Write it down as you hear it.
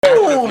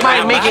Ooh,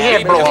 might make your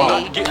head blow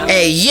off.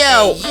 Hey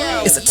yo,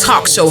 it's a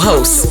talk show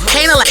host,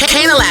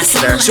 Kaynah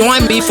Lassiter.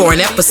 Join me for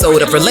an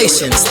episode of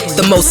Relations,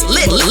 the most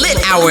lit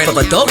hour of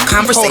adult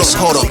conversation.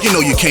 Hold up, you know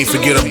you can't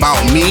forget about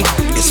me.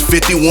 It's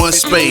 51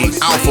 Spade,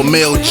 Alpha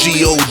Male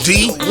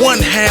God, one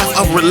half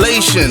of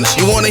Relations.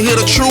 You wanna hear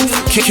the truth?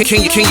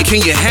 Can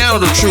you handle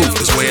the truth?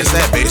 It's where it's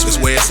at, baby. It's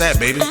where it's at,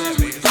 baby.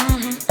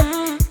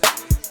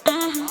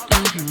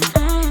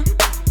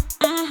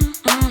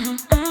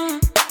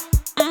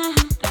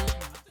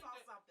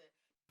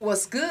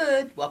 What's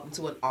good? Welcome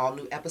to an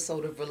all-new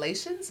episode of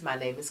Relations. My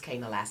name is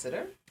Kaynah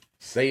Lassiter.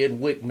 Say it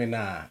with me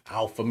now.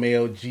 Alpha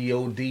Male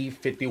God,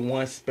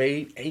 51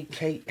 Spade,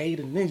 a.k.a.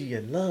 the ninja you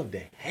love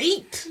to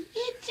hate.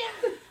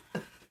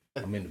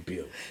 I'm in the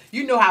building.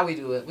 You know how we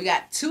do it. We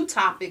got two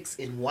topics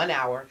in 1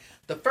 hour.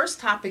 The first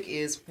topic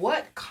is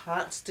what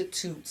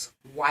constitutes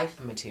wife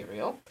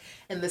material.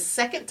 And the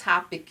second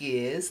topic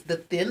is the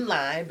thin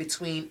line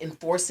between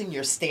enforcing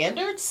your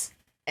standards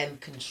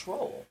and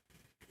control.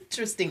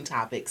 Interesting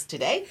topics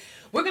today.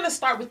 We're going to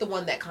start with the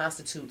one that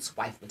constitutes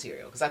wife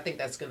material because I think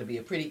that's going to be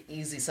a pretty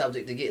easy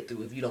subject to get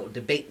through if you don't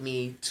debate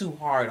me too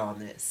hard on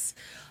this.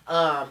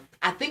 I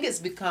think it's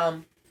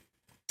become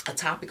a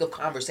topic of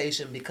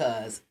conversation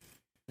because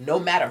no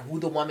matter who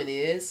the woman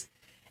is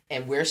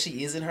and where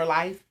she is in her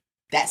life,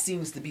 that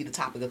seems to be the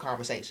topic of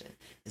conversation.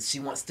 If she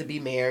wants to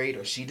be married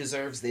or she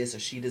deserves this or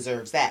she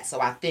deserves that.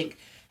 So I think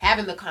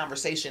having the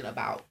conversation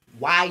about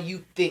why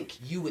you think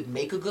you would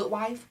make a good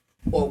wife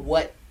or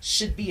what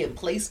should be in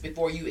place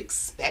before you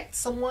expect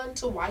someone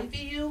to wifey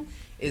you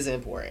is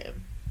important.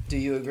 Do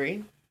you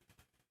agree?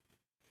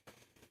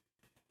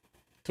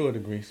 To a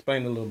degree.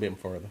 Explain a little bit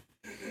further.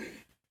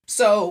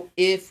 So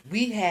if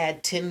we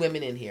had 10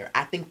 women in here,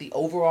 I think the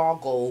overall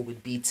goal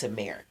would be to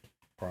marry.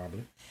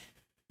 Probably.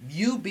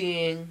 You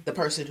being the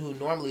person who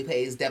normally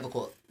plays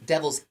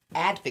devil's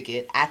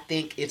advocate, I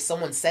think if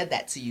someone said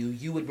that to you,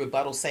 you would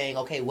rebuttal saying,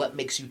 okay, what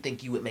makes you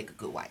think you would make a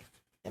good wife?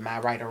 Am I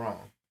right or wrong?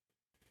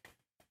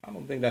 I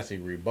don't think that's a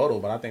rebuttal,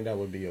 but I think that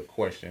would be a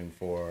question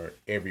for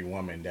every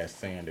woman that's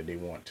saying that they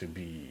want to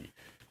be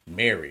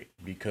married.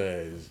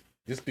 Because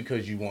just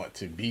because you want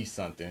to be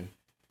something,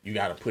 you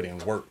got to put in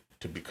work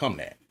to become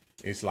that.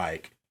 It's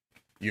like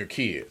your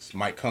kids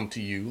might come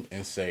to you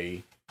and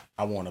say,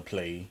 I want to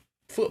play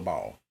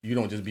football. You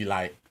don't just be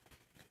like,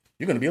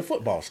 you're going to be a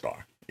football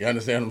star. You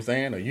understand what I'm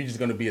saying? Or you're just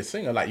going to be a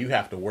singer. Like, you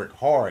have to work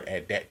hard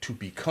at that to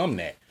become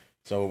that.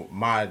 So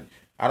I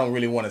don't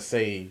really want to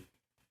say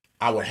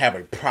I would have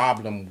a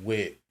problem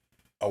with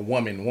a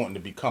woman wanting to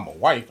become a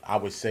wife. I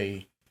would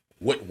say,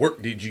 what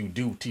work did you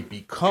do to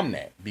become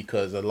that?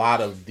 Because a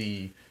lot of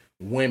the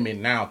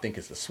women now think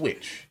it's a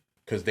switch.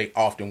 Because they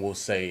often will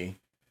say,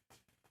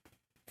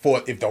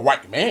 if the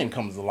right man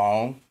comes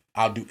along,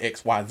 I'll do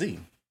X, Y, Z.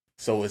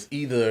 So it's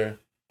either,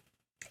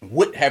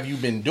 what have you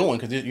been doing?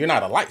 Because you're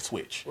not a light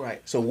switch.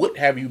 Right. So what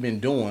have you been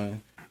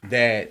doing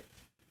that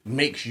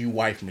makes you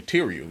wife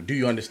material? Do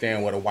you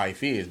understand what a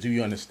wife is? Do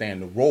you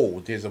understand the role?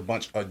 There's a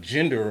bunch of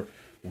gender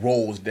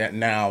roles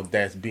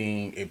that's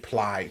being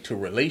applied to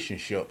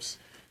relationships.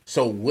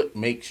 So what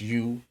makes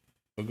you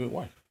a good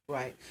wife?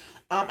 Right.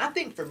 I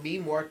think for me,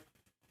 more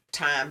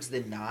times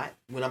than not,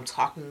 when I'm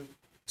talking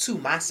to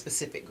my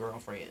specific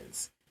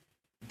girlfriends,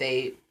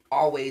 they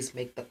always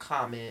make the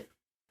comment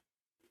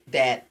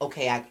that,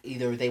 okay,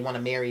 either they want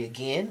to marry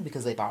again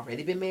because they've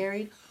already been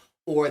married,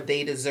 or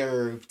they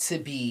deserve to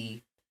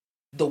be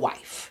the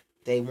wife.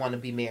 They want to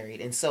be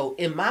married. And so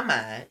in my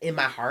mind, in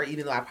my heart,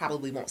 even though I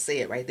probably won't say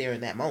it right there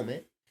in that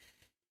moment,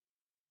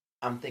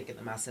 I'm thinking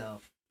to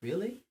myself,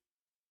 really?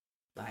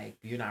 Like,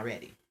 you're not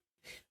ready.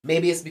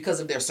 Maybe it's because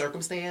of their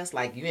circumstance.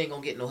 Like, you ain't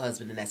going to get no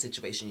husband in that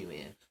situation you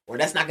in. Or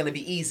that's not going to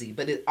be easy.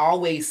 But it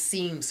always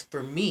seems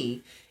for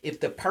me, if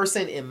the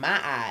person in my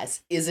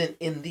eyes isn't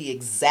in the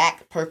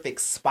exact perfect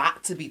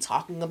spot to be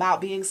talking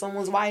about being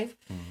someone's wife,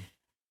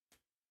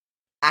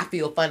 I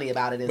feel funny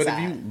about it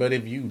inside. But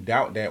if you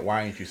doubt that,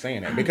 why ain't you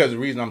saying that? Because the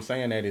reason I'm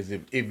saying that is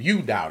if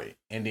you doubt it,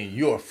 and then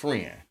you're a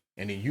friend,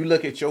 and then you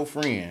look at your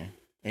friend,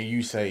 and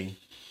you say,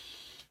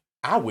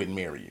 I wouldn't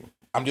marry you.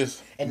 And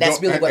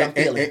that's really what I'm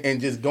feeling.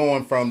 And just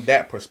going from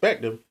that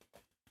perspective,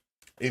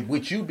 if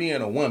with you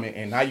being a woman,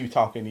 and now you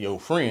talking to your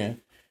friend,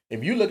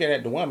 if you looking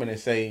at the woman and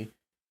say,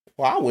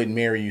 well, I wouldn't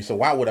marry you, so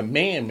why would a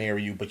man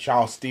marry you? But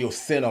y'all still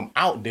send them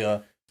out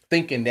there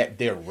thinking that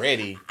they're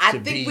ready to be I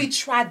think we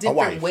try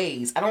different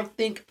ways. I don't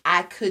think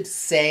I could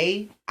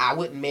say I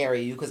wouldn't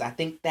marry you because I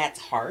think that's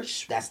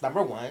harsh. That's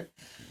number one.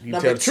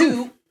 Number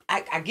two,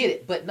 I get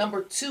it. But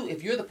number two,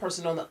 if you're the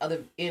person on the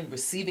other end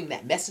receiving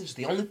that message,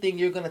 the only thing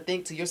you're going to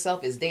think to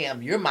yourself is,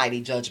 damn, you're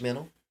mighty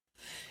judgmental.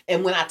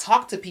 And when I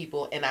talk to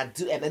people, and I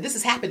do, and this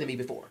has happened to me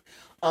before,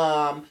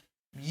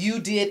 you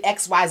did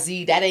X, Y,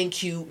 Z, that ain't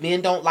cute,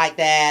 men don't like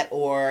that,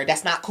 or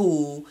that's not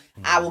cool,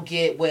 I will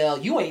get, well,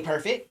 you ain't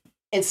perfect.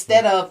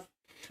 Instead of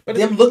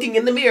them looking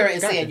in the mirror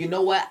and saying, you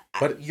know what,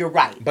 you're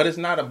right. But it's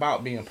not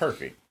about being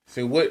perfect.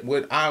 See,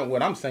 what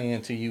I'm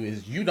saying to you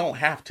is you don't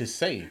have to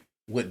say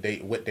what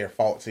their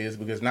faults is,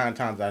 because 9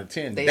 times out of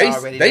 10 they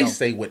they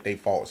say what their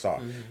faults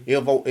are.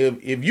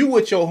 If you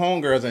with your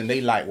homegirls and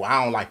they like, well,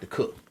 I don't like to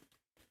cook,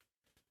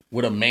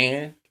 would a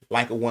man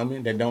like a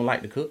woman that don't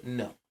like to cook?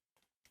 No.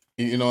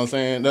 You know what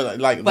I'm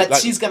saying? But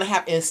she's gonna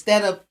have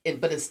instead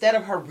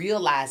of her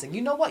realizing,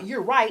 you know what,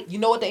 you're right. You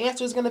know what the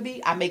answer is gonna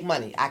be? I make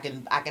money. I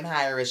can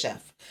hire a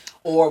chef,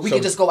 or we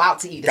can just go out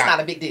to eat. It's not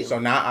a big deal. So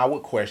now I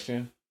would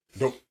question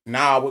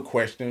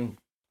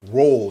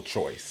role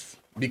choice,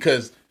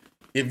 because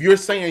if you're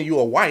saying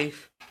you're a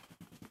wife,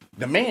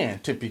 the man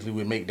typically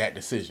would make that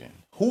decision.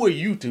 Who are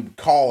you to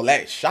call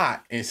that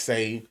shot and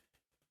say,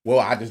 well,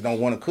 I just don't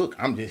want to cook.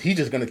 He's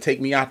just gonna take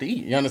me out to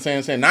eat. You understand what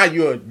I'm saying? Now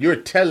you're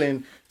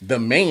telling the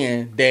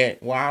man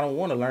that, well, I don't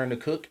want to learn to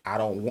cook. I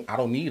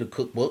don't need a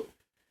cookbook,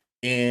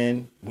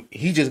 and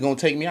he's just gonna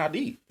take me out to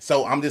eat.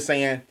 So I'm just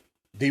saying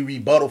the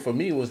rebuttal for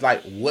me was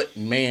like, what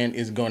man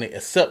is gonna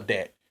accept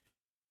that,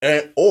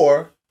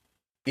 or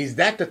is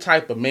that the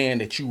type of man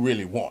that you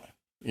really want?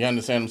 You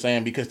understand what I'm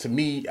saying? Because to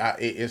me,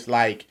 it's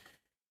like,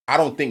 I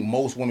don't think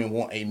most women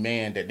want a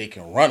man that they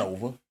can run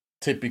over.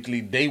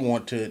 Typically, they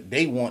want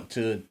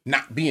to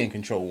not be in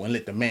control and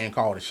let the man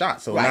call the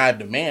shot. So now if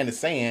the man is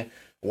saying,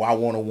 well, I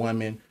want a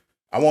woman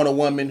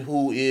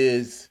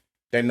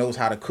that knows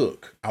how to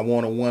cook. I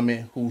want a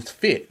woman who's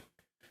fit.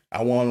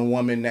 I want a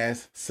woman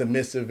that's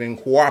submissive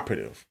and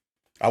cooperative.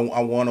 I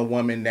want a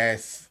woman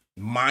that's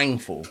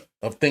mindful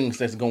of things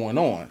that's going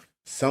on.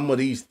 Some of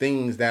these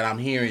things that I'm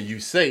hearing you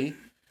say,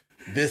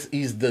 this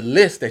is the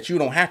list that you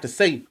don't have to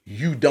say,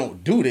 you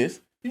don't do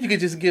this. You can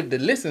just give the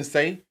list and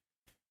say,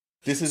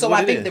 this is so what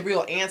I think is. the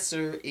real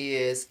answer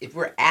is, if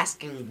we're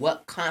asking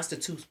what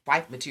constitutes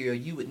wife material,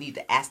 you would need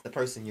to ask the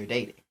person you're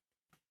dating.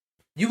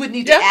 You would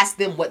need to ask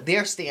them what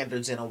their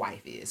standards in a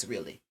wife is,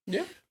 really.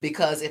 Yeah.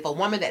 Because if a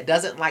woman that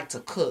doesn't like to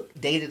cook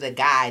dated a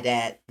guy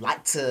that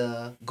liked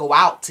to go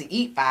out to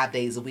eat 5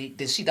 days a week,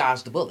 then she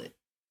dodged the bullet.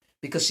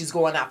 Because she's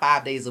going out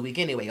 5 days a week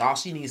anyway. All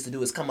she needs to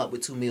do is come up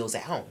with 2 meals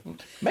at home.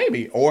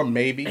 Maybe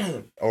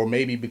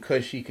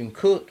because she can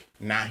cook,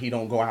 now he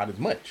don't go out as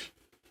much.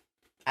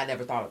 I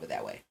never thought of it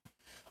that way.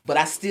 But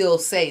I still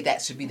say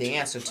that should be the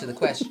answer to the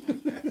question.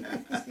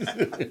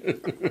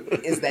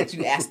 Is that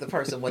you ask the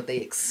person what they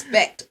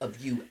expect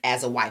of you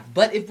as a wife.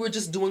 But if we're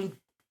just doing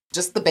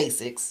just the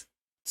basics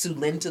to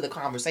lend to the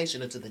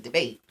conversation or to the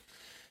debate,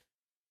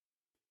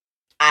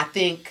 I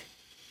think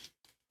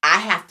I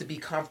have to be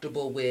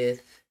comfortable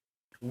with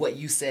what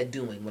you said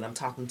doing when I'm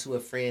talking to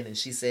a friend and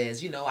she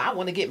says, I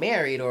want to get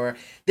married, or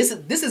this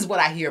is what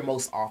I hear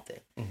most often.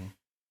 Mm-hmm.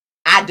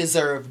 I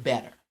deserve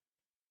better.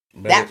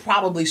 That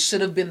probably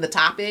should have been the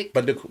topic.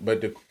 But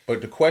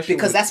the question,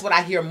 because that's what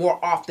I hear more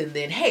often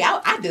than, hey,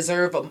 I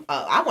deserve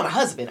I want a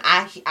husband.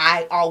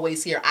 I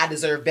always hear, I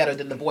deserve better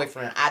than the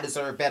boyfriend. I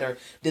deserve better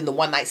than the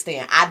one night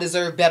stand. I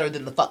deserve better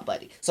than the fuck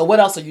buddy. So what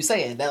else are you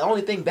saying? The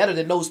only thing better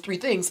than those 3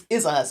 things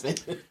is a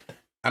husband.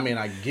 I mean,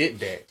 I get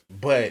that,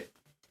 but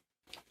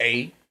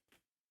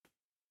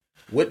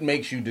what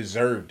makes you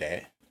deserve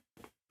that?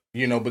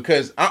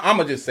 Because I'm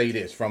gonna just say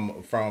this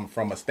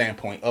from a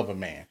standpoint of a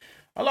man.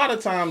 A lot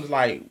of times,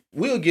 like,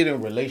 we'll get in a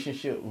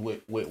relationship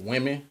with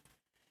women,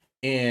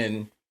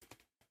 and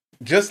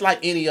just like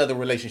any other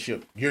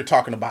relationship, you're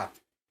talking about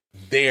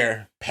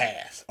their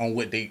past, on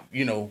what they,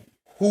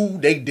 who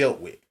they dealt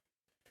with.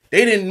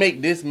 They didn't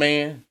make this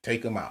man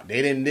take them out.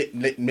 They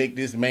didn't make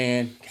this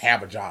man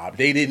have a job.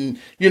 They didn't,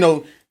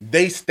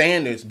 they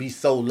standards be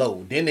so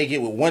low. Then they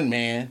get with one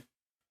man,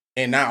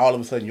 and now all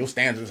of a sudden your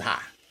standards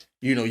high.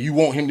 You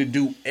want him to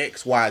do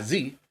X, Y,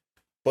 Z,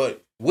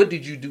 but what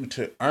did you do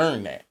to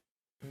earn that?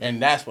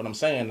 And that's what I'm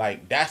saying.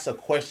 Like, that's a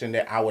question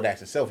that I would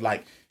ask myself.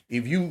 Like,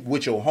 if you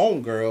with your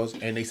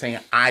homegirls and they saying,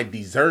 I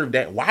deserve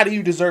that, why do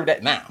you deserve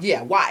that now?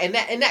 Yeah, why? And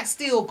that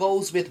still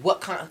goes with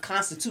what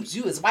constitutes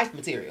you as wife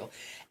material.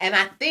 And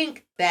I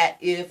think that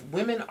if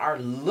women are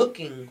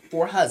looking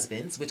for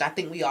husbands, which I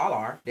think we all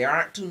are, there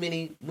aren't too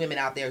many women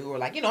out there who are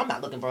like, I'm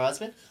not looking for a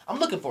husband. I'm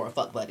looking for a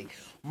fuck buddy.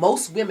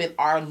 Most women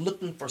are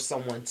looking for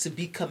someone to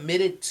be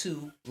committed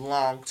to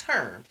long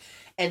term.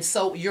 And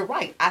so you're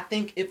right. I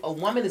think if a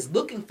woman is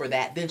looking for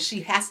that, then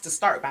she has to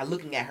start by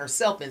looking at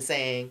herself and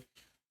saying,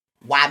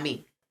 why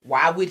me?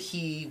 Why would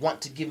he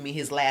want to give me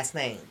his last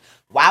name?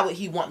 Why would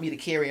he want me to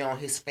carry on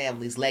his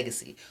family's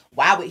legacy?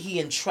 Why would he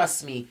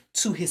entrust me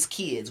to his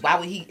kids? Why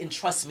would he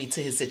entrust me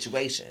to his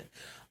situation?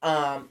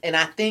 And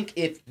I think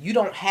if you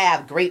don't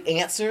have great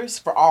answers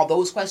for all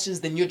those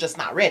questions, then you're just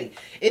not ready.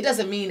 It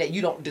doesn't mean that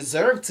you don't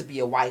deserve to be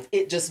a wife.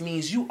 It just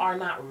means you are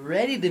not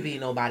ready to be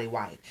nobody's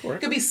wife. There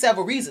could be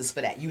several reasons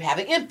for that. You have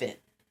an infant.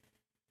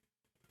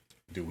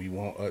 Do we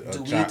want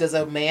a child? Does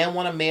a man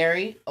want to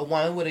marry a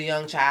woman with a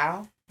young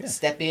child? Yeah.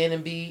 Step in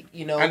and be,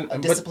 a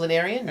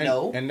disciplinarian?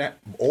 No.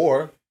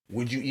 Or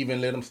would you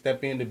even let them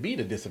step in to be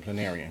the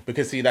disciplinarian?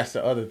 Because, see, that's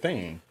the other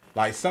thing.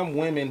 Like, some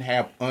women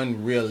have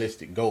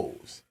unrealistic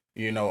goals.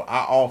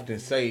 I often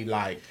say,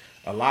 like,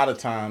 a lot of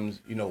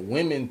times,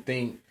 women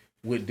think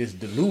with this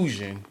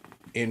delusion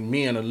and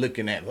men are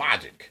looking at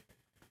logic.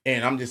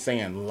 And I'm just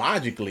saying,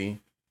 logically,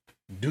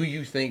 do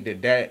you think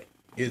that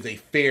is a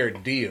fair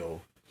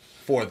deal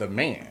for the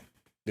man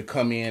to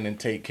come in and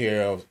take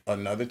care of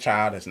another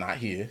child that's not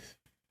his.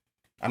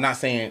 I'm not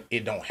saying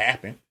it don't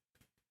happen,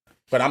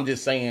 but I'm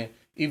just saying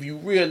if you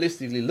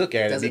realistically look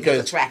at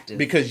it,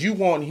 because you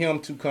want him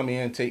to come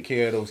in and take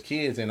care of those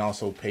kids and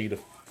also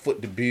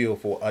foot the bill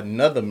for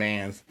another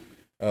man's,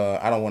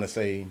 I don't want to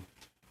say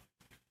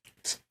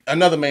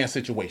another man's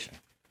situation.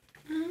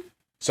 Mm-hmm.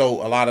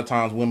 So a lot of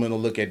times women will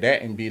look at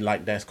that and be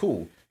like, that's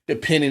cool.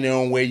 Depending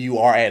on where you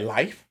are at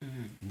life,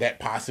 that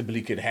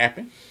possibly could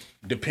happen.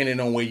 Depending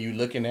on where you're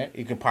looking at,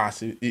 it could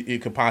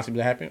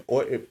possibly happen,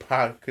 or it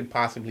could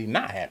possibly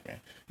not happen.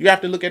 You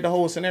have to look at the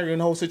whole scenario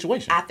and the whole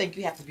situation. I think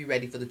you have to be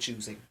ready for the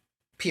choosing.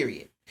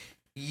 Period.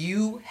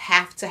 You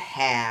have to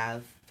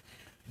have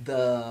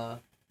the,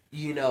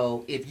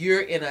 if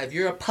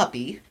you're a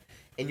puppy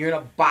and you're in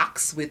a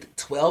box with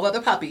 12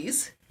 other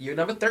puppies, you're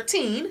number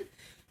 13.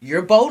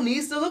 Your bow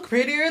needs to look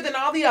prettier than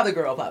all the other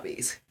girl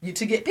puppies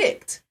to get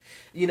picked.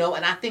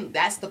 And I think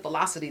that's the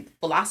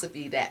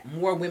philosophy that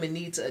more women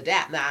need to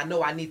adapt. Now, I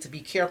know I need to be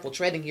careful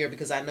treading here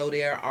because I know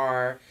there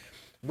are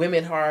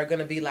women who are going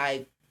to be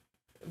like,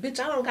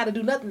 bitch, I don't got to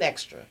do nothing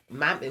extra.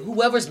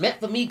 Whoever's meant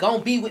for me,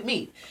 gonna be with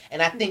me.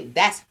 And I think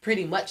that's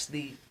pretty much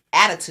the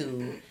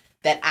attitude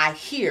that I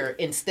hear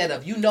instead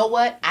of, you know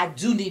what, I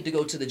do need to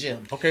go to the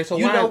gym. Okay, so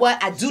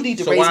I do need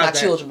to raise my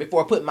children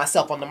before putting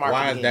myself on the market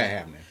Why again. is that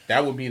happening?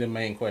 That would be the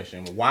main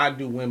question. Why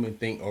do women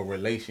think a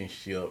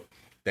relationship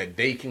that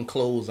they can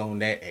close on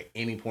that at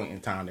any point in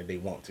time that they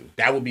want to?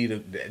 That would be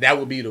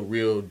the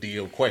real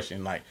deal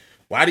question. Like,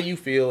 why do you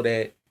feel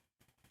that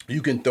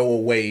you can throw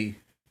away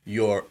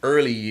your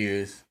early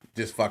years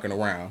just fucking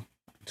around?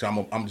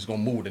 So I'm just gonna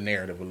move the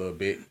narrative a little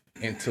bit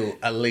into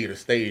a later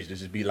stage to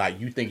just be like,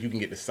 you think you can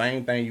get the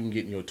same thing you can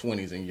get in your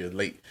 20s and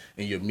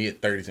your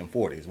mid 30s and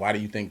 40s? Why do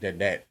you think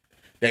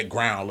that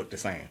ground looked the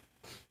same?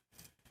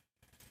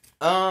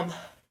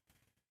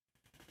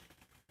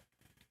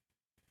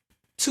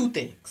 Two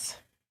things.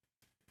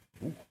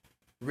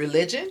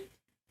 Religion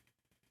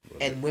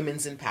and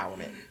women's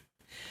empowerment.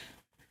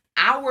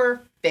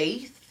 Our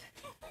faith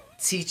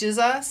teaches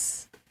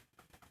us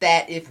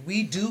that if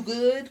we do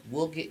good,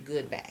 we'll get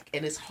good back.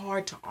 And it's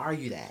hard to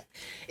argue that.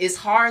 It's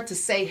hard to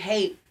say,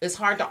 hey, it's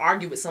hard to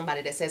argue with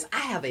somebody that says, I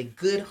have a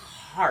good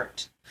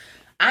heart.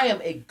 I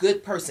am a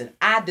good person.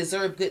 I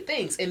deserve good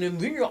things. And then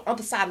when you're on the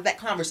other side of that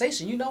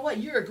conversation, you know what?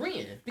 You're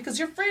agreeing because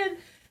your friend,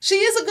 she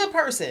is a good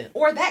person.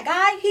 Or that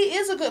guy, he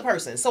is a good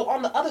person. So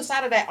on the other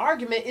side of that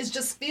argument, it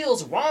just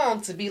feels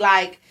wrong to be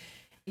like,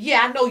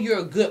 yeah, I know you're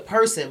a good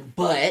person,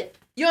 but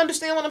you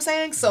understand what I'm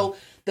saying? So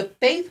the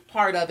faith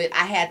part of it,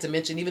 I had to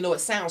mention, even though it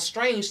sounds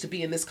strange to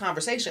be in this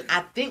conversation,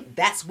 I think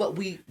that's what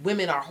we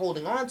women are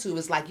holding on to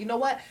is like, you know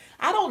what?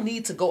 I don't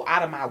need to go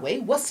out of my way.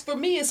 What's for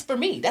me is for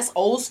me. That's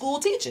old school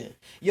teaching.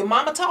 Your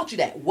mama taught you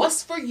that.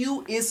 What's for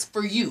you is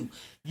for you.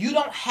 You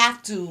don't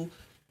have to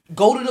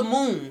go to the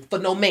moon for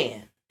no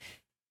man.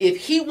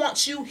 If he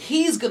wants you,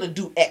 he's going to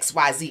do X,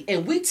 Y, Z.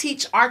 And we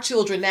teach our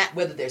children that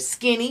whether they're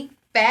skinny,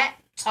 fat,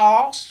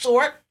 tall,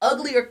 short,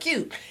 ugly, or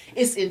cute.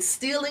 It's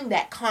instilling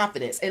that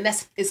confidence. And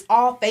it's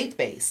all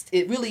faith-based.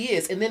 It really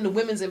is. And then the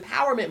women's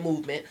empowerment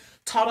movement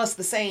taught us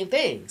the same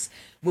things.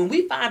 When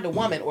we find a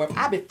woman, or if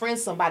I befriend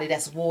somebody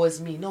that's woe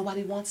is me,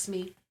 nobody wants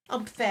me,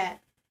 I'm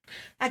fat,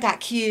 I got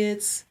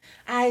kids,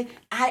 I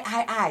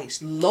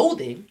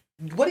loathing.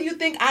 What do you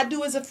think I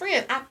do as a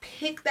friend? I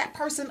pick that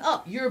person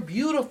up. You're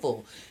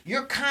beautiful.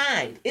 You're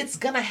kind. It's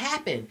going to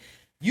happen.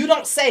 You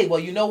don't say,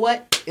 well, you know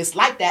what? It's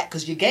like that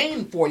because you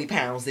gained 40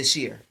 pounds this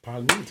year.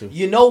 Probably need to.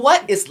 You know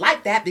what? It's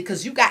like that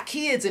because you got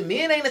kids and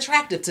men ain't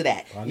attractive to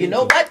that. You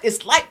know what?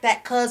 It's like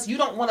that because you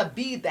don't want to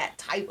be that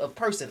type of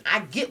person.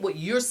 I get what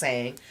you're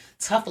saying.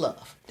 Tough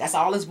love. That's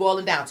all it's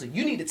boiling down to.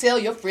 You need to tell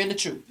your friend the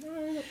truth.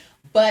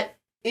 But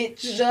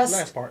it's just...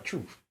 Last part,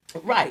 truth.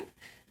 Right.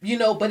 You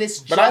know, but it's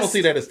just... But I don't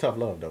see that as tough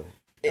love, though.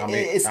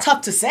 It's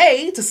tough to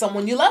say to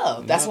someone you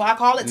love. That's why I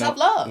call it tough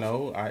love.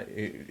 No,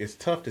 it's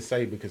tough to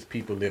say because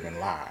people live in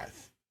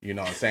lies. You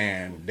know what I'm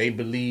saying? They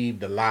believe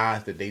the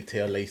lies that they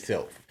tell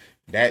themselves.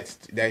 That's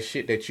that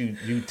shit that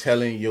you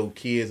telling your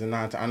kids and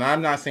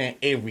I'm not saying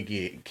every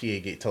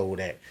kid get told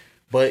that,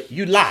 but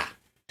you lie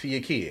to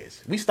your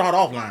kids. We start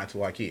off lying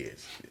to our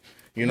kids.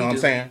 You know what I'm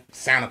saying?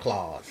 Santa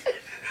Claus,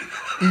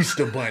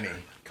 Easter Bunny.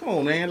 Come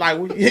on, man. Like,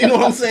 you know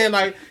what I'm saying?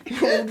 Like,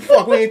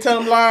 fuck, we ain't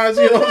telling lies.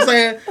 You know what I'm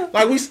saying?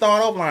 Like, we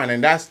start off lying,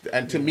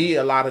 and to me,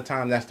 a lot of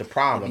times that's the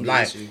problem.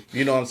 Like,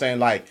 you know what I'm saying?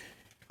 Like,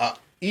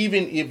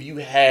 even if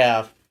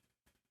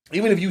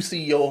you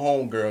see your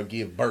homegirl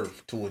give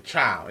birth to a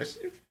child,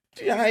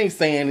 I ain't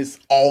saying it's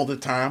all the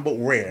time, but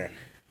rare.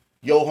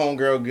 Your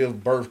homegirl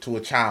give birth to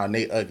a child and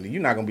they ugly.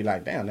 You're not gonna be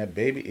like, damn, that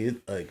baby is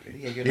ugly.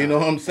 Yeah, you know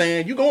what I'm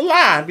saying? You're gonna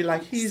lie and be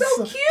like, he's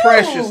so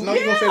precious. No,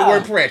 you're gonna say the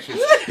word precious.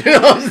 You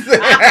know what I'm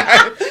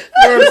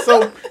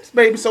saying? This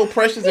baby's so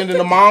precious, and then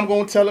the mom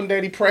gonna tell him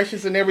that he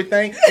precious and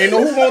everything. And you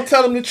know who gonna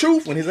tell him the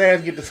truth when his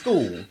ass get to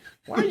school?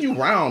 Why are you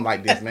round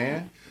like this,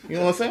 man? You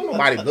know what I'm saying?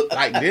 Nobody look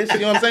like this. You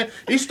know what I'm saying?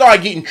 You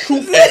start getting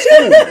truth at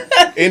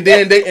school, and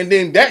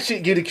then that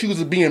shit get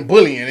accused of being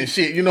bullying and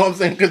shit. You know what I'm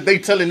saying? Because they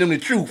telling them the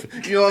truth.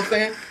 You know what I'm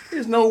saying?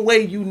 There's no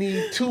way you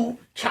need 2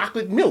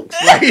 chocolate milks.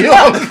 Like, you know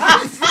what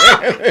I'm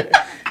saying?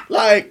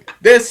 Like,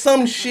 there's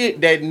some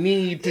shit that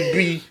need to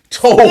be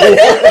told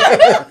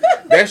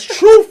that's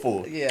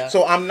truthful. Yeah.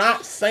 So I'm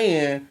not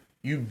saying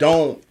you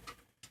don't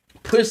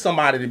push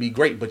somebody to be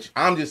great, but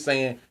I'm just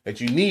saying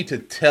that you need to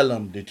tell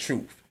them the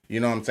truth. You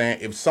know what I'm saying?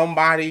 If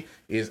somebody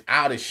is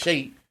out of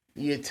shape,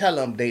 you tell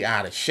them they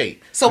out of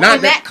shape. So not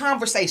in that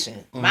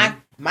conversation, my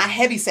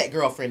heavyset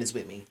girlfriend is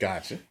with me.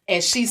 Gotcha.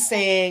 And she's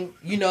saying,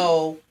 you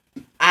know,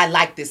 I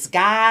like this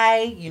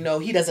guy, you know,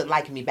 he doesn't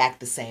like me back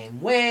the same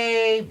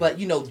way, but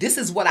you know, this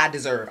is what I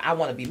deserve. I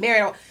want to be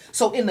married.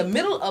 So in the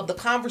middle of the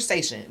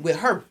conversation with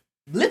her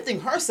lifting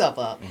herself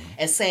up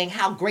and saying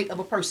how great of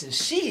a person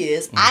she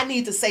is, I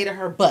need to say to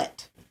her,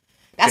 but.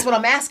 That's what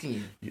I'm asking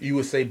you. You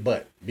would say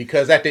but.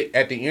 Because at the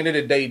end of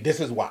the day, this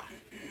is why.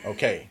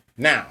 Okay.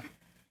 Now,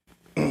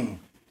 the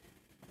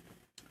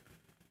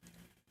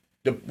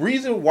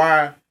reason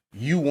why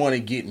you want to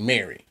get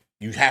married,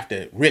 you have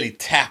to really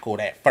tackle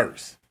that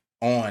first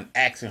on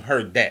asking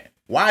her that.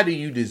 Why do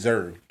you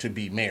deserve to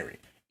be married?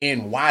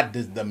 And why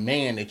does the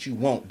man that you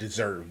want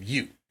deserve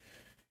you?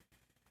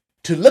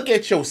 To look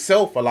at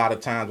yourself a lot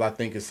of times, I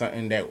think is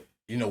something that,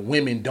 you know,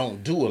 women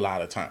don't do a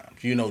lot of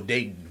times. You know,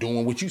 they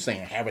doing what you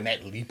saying, having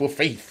that leap of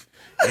faith.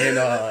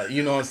 And,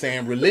 you know what I'm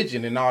saying,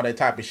 religion and all that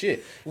type of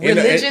shit.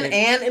 Religion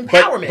and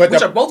empowerment,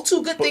 which are both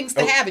 2 good things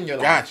to have in your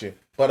life. Gotcha.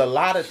 But a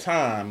lot of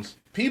times,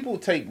 people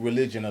take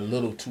religion a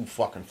little too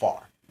fucking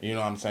far. You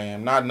know what I'm saying?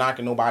 I'm not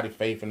knocking nobody's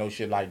faith and no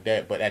shit like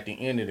that. But at the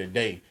end of the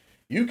day,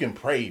 you can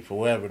pray for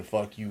whatever the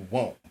fuck you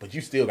want. But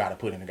you still got to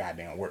put in the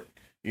goddamn work.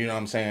 You know what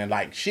I'm saying?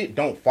 Like, shit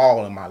don't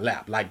fall in my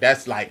lap. Like,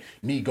 that's like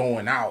me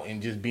going out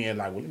and just being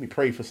like, well, let me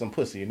pray for some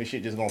pussy. And this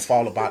shit just gonna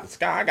fall about the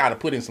sky. I got to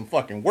put in some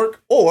fucking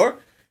work. Or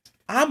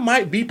I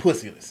might be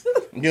pussyless.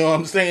 You know what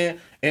I'm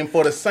saying? And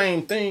for the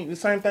same thing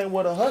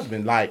with a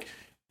husband. Like,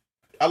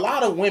 a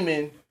lot of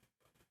women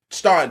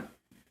start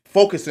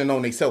focusing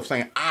on themselves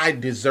saying, I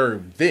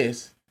deserve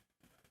this.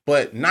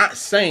 But not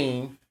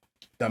saying,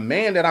 the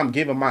man that I'm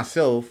giving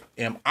myself,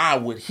 am I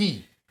what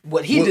he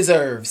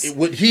deserves.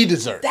 What he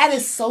deserves. That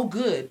is so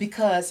good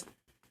because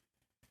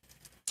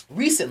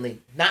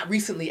recently, not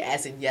recently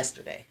as in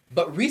yesterday,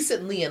 but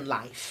recently in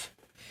life,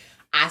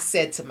 I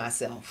said to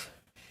myself,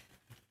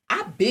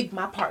 I big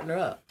my partner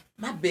up.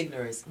 My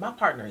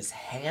partner is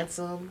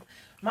handsome.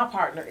 My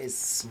partner is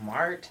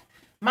smart.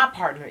 My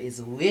partner is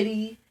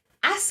witty.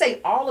 I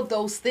say all of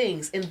those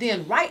things. And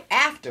then right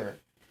after,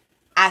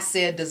 I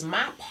said, does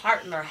my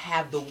partner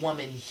have the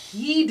woman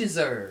he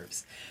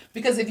deserves?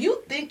 Because if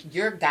you think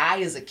your guy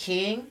is a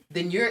king,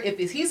 then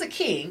if he's a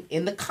king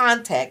in the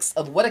context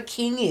of what a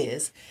king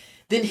is,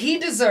 then he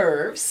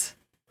deserves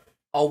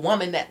a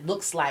woman that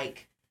looks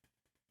like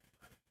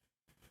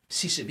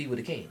she should be with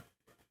a king.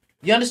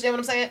 You understand what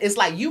I'm saying? It's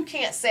like you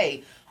can't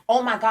say,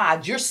 oh my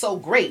God, you're so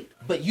great,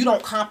 but you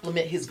don't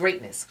compliment his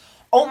greatness.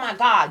 Oh my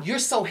God, you're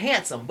so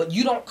handsome, but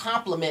you don't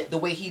compliment the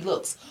way he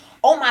looks.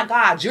 Oh my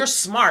God, you're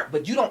smart,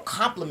 but you don't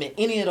compliment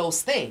any of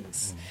those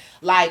things.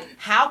 Like,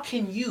 how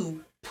can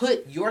you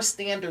put your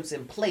standards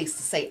in place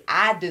to say,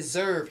 I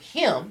deserve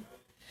him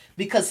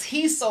because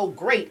he's so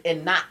great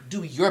and not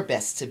do your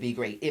best to be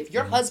great? If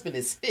your husband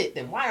is fit,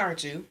 then why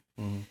aren't you?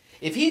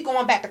 If he's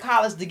going back to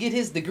college to get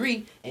his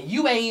degree and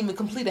you ain't even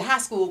completed high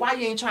school, why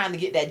you ain't trying to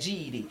get that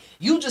GED?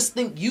 You just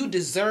think you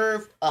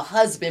deserve a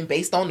husband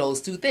based on those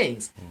 2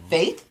 things.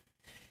 Faith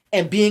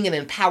and being an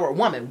empowered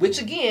woman,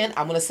 which again,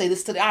 I'm going to say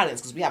this to the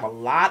audience because we have a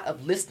lot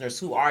of listeners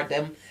who are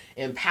them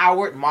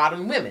empowered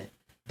modern women.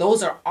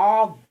 Those are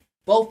all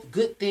both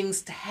good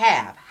things to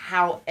have.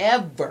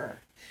 However,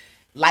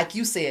 like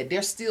you said,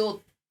 there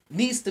still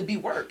needs to be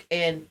work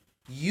and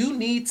you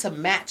need to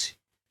match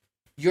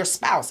your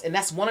spouse. And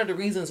that's one of the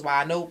reasons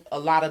why I know a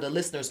lot of the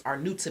listeners are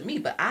new to me,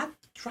 but I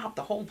dropped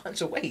a whole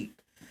bunch of weight.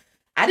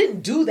 I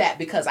didn't do that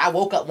because I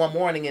woke up one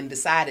morning and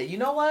decided, you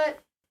know what?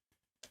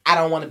 I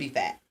don't want to be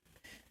fat.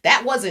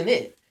 That wasn't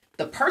it.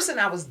 The person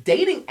I was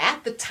dating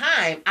at the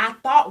time, I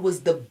thought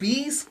was the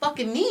bee's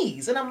fucking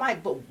knees. And I'm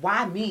like, but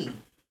why me?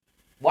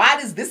 Why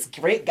does this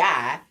great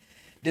guy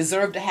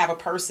deserve to have a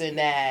person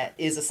that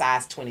is a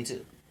size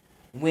 22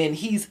 when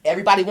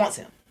everybody wants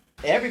him?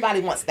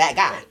 Everybody wants that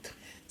guy.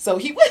 So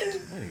he went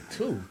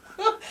 22.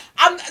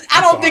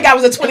 I don't think I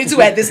was a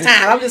 22 at this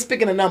time. I'm just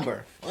picking a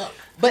number. And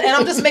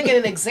I'm just making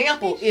an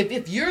example.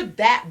 If you're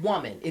that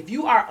woman, if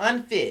you are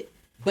unfit,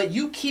 but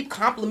you keep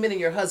complimenting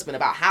your husband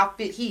about how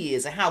fit he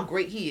is and how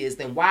great he is,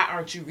 then why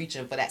aren't you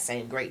reaching for that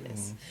same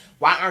greatness?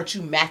 Why aren't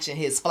you matching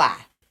his fly?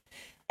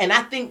 And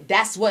I think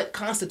that's what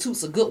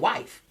constitutes a good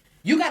wife.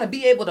 You got to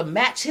be able to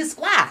match his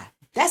fly.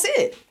 That's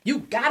it. You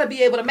got to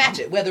be able to match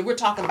it. Whether we're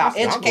talking about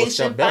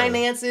education,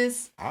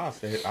 finances. I'll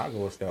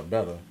go a step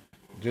better.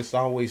 Just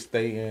always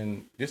stay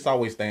in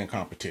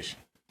competition.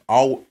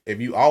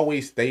 If you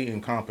always stay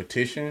in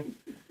competition,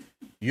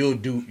 you'll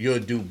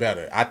do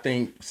better. I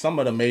think some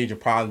of the major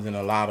problems in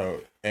a lot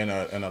of in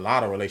a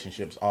lot of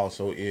relationships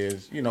also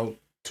is,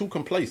 too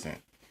complacent.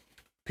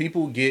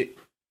 People get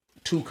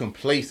too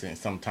complacent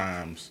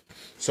sometimes.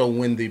 So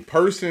when the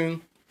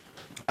person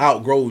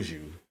outgrows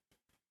you,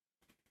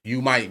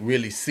 you might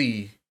really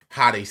see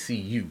how they see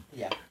you.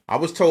 Yeah. I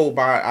was told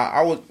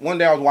one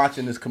day I was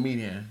watching this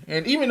comedian,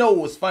 and even though it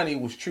was funny,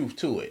 it was truth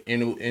to it.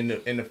 And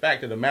the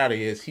fact of the matter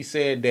is, he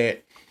said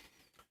that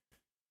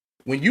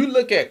when you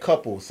look at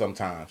couples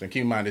sometimes, and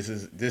keep in mind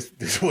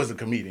this was a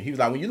comedian. He was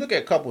like, when you look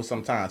at couples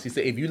sometimes, he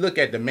said, if you look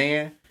at the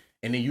man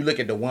and then you look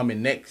at the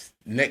woman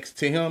next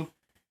to him,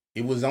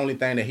 it was the only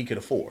thing that he could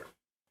afford.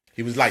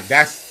 He was like,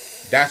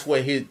 that's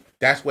where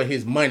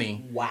his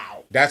money.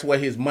 Wow. That's where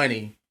his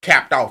money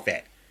capped off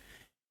at.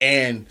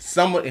 And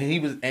he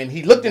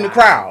looked in the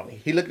crowd.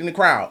 He looked in the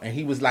crowd, and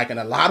he was like, and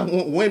a lot of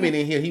women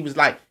in here, he was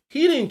like,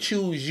 he didn't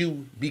choose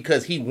you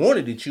because he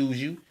wanted to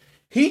choose you.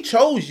 He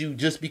chose you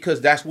just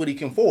because that's what he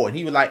can afford.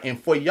 He was like, and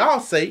for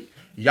y'all's sake,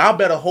 y'all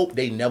better hope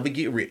they never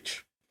get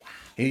rich.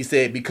 And he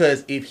said,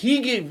 because if he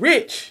get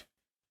rich,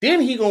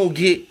 then he gonna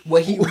get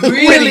what he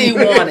really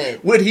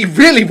wanted. What he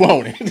really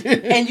wanted.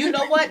 And you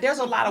know what? There's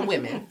a lot of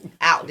women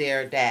out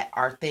there that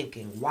are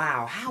thinking,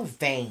 wow, how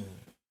vain.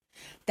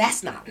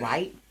 That's not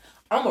right.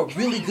 I'm a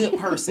really good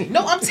person.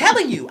 No, I'm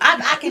telling you,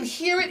 I can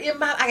hear it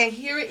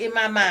in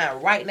my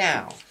mind right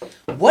now.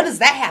 What does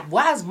that have?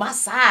 Why does my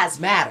size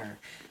matter?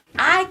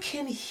 I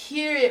can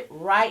hear it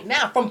right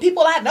now from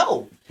people I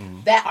know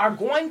that are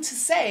going to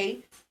say,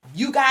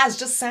 you guys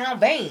just sound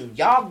vain.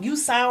 You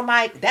sound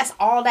like that's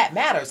all that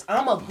matters.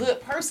 I'm a good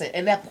person.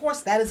 And of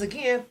course, that is,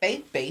 again,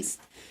 faith-based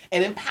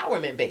and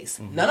empowerment-based.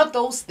 None of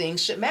those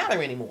things should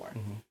matter anymore.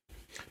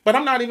 But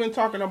I'm not even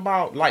talking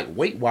about like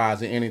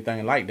weight-wise or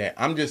anything like that.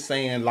 I'm just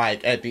saying,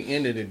 like, at the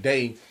end of the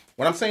day,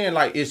 when I'm saying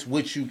like it's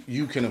what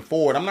you can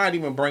afford, I'm not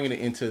even bringing it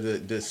into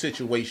the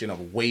situation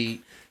of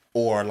weight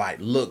or like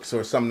looks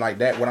or something like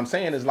that. What I'm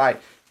saying is,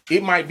 like,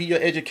 it might be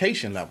your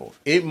education level.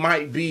 It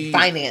might be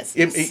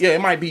finances.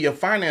 It might be your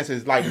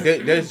finances. Like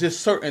there's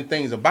just certain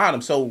things about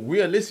them. So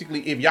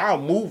realistically, if y'all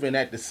moving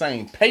at the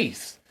same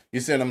pace, you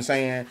see what I'm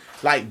saying?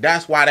 Like,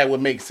 that's why that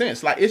would make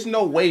sense. Like, it's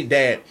no way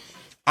that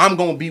I'm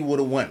gonna be with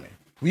a woman.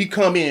 We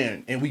come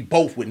in and we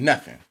both with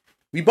nothing.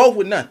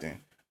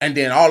 And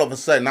then all of a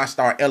sudden I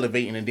start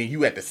elevating, and then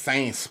you at the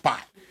same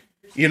spot.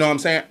 You know what I'm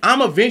saying?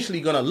 I'm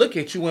eventually going to look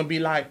at you and be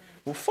like,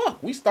 well,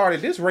 fuck, we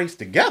started this race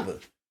together.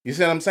 You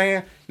see what I'm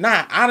saying?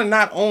 Now, I done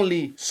not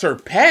only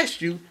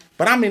surpassed you,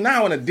 but I'm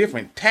now in a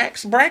different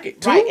tax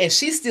bracket too. Right, and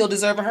she's still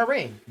deserving her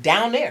ring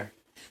down there.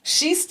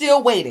 She's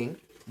still waiting,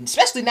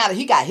 especially now that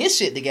he got his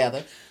shit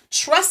together.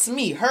 Trust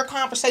me, her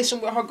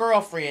conversation with her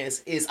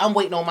girlfriends is, I'm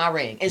waiting on my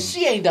ring. And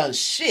she ain't done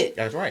shit.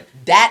 That's right.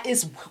 That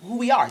is who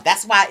we are.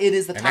 That's why it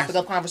is the topic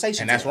of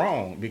conversation. And that's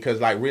wrong.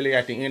 Because, like, really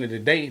at the end of the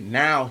day,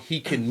 now he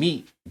can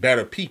meet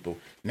better people.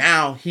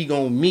 Now he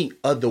gonna meet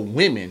other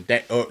women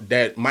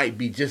that might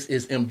be just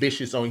as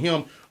ambitious on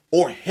him,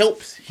 or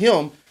helps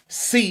him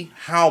see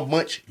how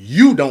much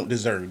you don't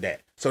deserve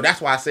that. So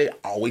that's why I say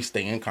always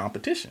stay in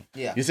competition.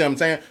 Yeah. You see what I'm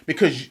saying?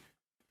 Because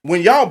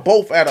when y'all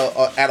both at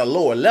a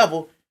lower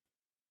level,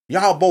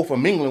 y'all both are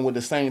mingling with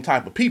the same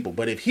type of people.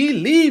 But if he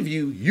leave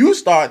you, you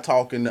start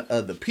talking to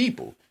other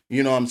people.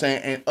 You know what I'm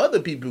saying? And other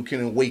people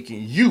can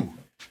awaken you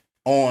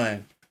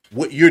on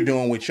what you're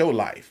doing with your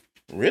life.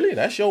 Really?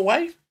 That's your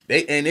wife?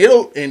 And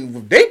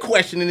if they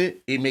questioning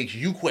it, it makes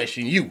you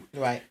question you.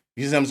 Right.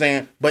 You see what I'm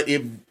saying? But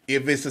if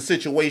it's a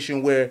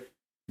situation where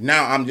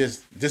now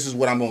this is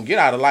what I'm going to get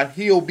out of life,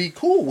 he'll be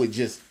cool with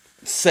just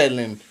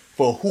settling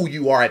for who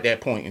you are at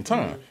that point in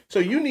time. So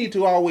you need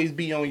to always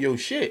be on your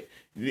shit.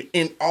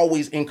 And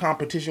always in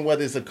competition,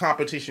 whether it's a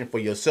competition for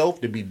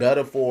yourself to be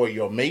better for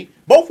your mate,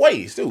 both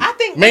ways too. I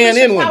think man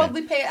and women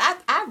probably pay.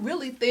 I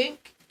really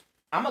think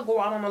I'm gonna go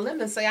out on a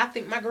limb and say I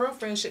think my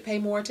girlfriend should pay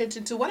more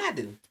attention to what I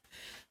do.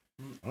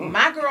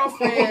 My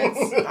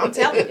girlfriends, I'm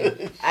telling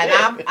you,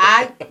 and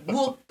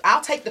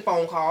I'll take the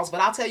phone calls, but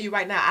I'll tell you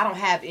right now, I don't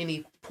have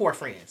any poor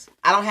friends.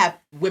 I don't have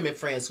women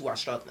friends who are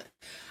struggling.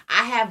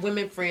 I have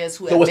women friends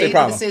who have made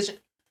the decision.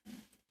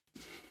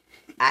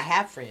 I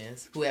have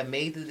friends who have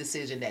made the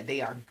decision that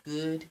they are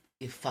good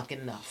if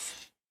fucking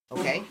enough.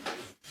 Okay?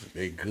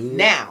 They good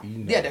now.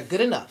 Enough. Yeah, they're good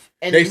enough.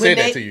 And they said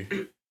that to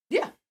you?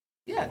 Yeah.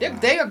 Yeah,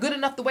 they are good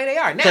enough the way they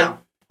are. Now. So,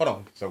 hold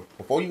on. So,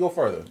 before you go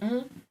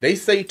further, they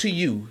say to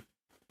you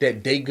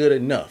that they good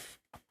enough.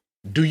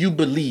 Do you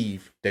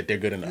believe that they're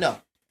good enough? No.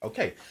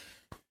 Okay.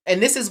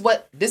 And this is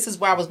where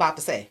I was about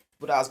to say.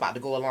 What I was about to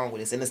go along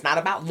with this. And it's not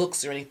about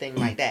looks or anything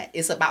like that.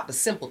 It's about the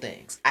simple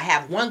things. I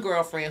have one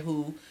girlfriend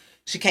who...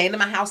 She came to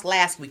my house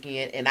last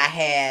weekend, and I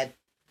had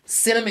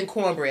cinnamon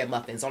cornbread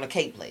muffins on a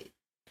cake plate.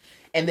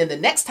 And then the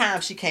next time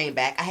she came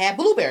back, I had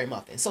blueberry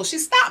muffins. So she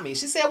stopped me.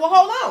 She said, well,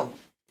 hold on.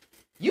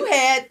 You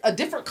had a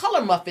different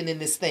color muffin in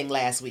this thing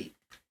last week.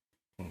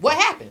 What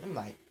happened? I'm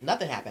like,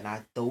 nothing happened.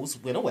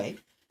 Those went away.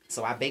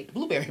 So I baked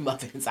blueberry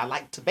muffins. I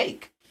like to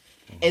bake.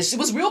 And she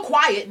was real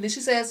quiet. And then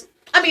she says,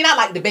 I mean, I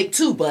like to bake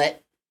too,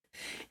 but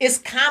it's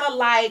kind of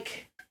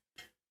like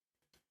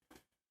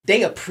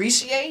they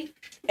appreciate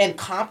and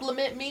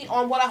compliment me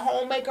on what a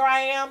homemaker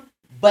I am,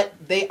 but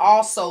they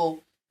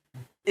also,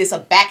 it's a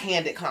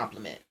backhanded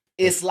compliment.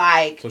 It's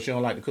like, so she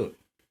don't like to cook.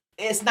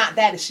 It's not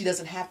that she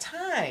doesn't have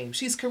time.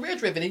 She's career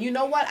driven. And you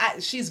know what?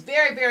 She's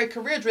very, very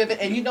career driven.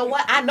 And you know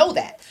what? I know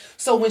that.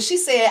 So when she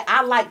said,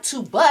 I like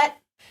to butt,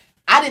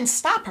 I didn't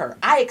stop her.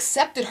 I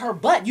accepted her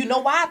butt. You know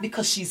why?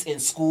 Because she's in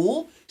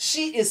school.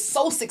 She is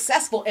so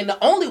successful. And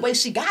the only way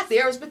she got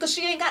there is because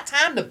she ain't got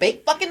time to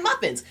bake fucking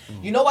muffins.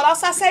 You know what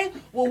else I say?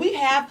 Well, we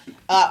have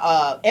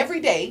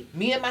every day,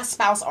 me and my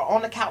spouse are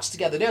on the couch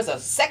together. There's a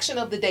section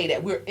of the day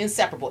that we're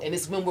inseparable. And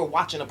it's when we're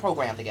watching a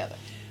program together.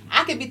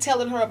 I could be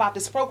telling her about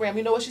this program.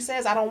 You know what she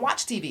says? I don't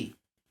watch TV.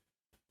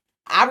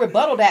 I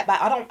rebuttal that by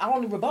I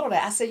don't rebuttal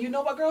that. I say, you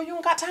know what, girl, you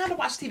don't got time to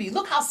watch TV.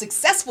 Look how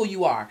successful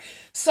you are.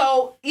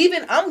 So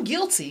even I'm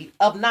guilty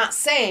of not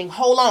saying,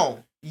 hold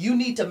on, you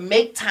need to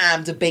make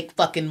time to bake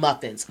fucking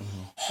muffins.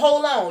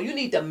 Hold on, you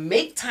need to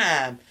make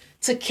time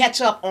to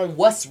catch up on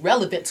what's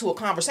relevant to a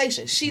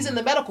conversation. She's in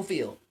the medical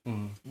field.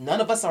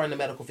 None of us are in the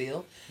medical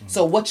field.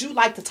 So what you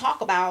like to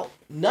talk about,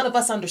 none of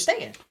us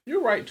understand.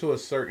 You're right to a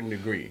certain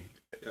degree.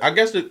 I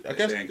guess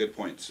saying good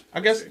points. I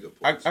guess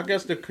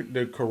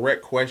the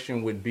correct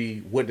question would be,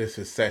 what does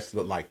success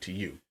look like to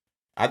you?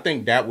 I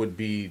think that would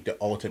be the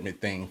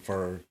ultimate thing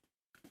for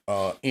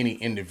any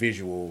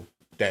individual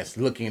that's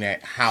looking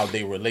at how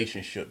their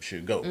relationship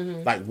should go.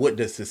 Like, what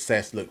does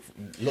success look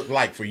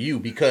like for you?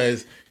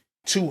 Because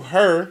to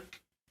her,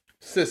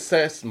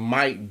 success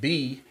might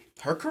be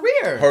her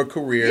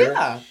career.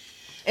 Yeah.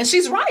 And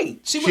she's right.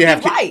 She would be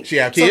right. She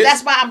have kids? So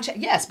that's why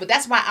but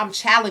that's why I'm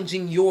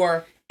challenging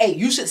your, hey,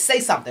 you should say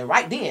something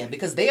right then,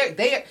 because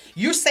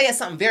you're saying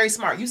something very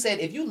smart. You said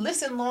if you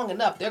listen long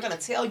enough, they're going to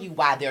tell you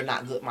why they're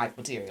not good wife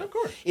material. Of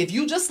course. If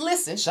you just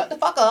listen, shut the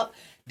fuck up,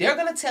 they're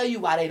going to tell you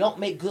why they don't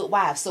make good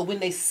wives. So when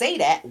they say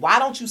that, why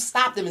don't you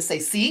stop them and say,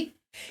 see,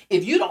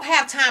 if you don't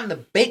have time to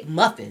bake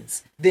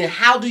muffins, then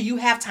how do you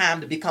have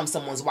time to become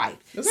someone's wife?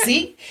 Exactly.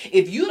 See,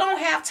 if you don't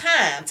have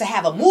time to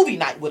have a movie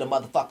night with a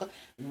motherfucker,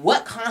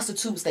 what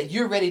constitutes that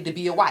you're ready to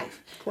be a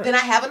wife? Correct. Then I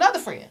have another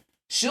friend.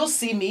 She'll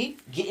see me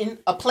getting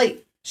a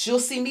plate. She'll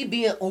see me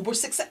being uber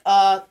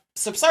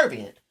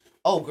subservient.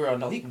 Oh, girl,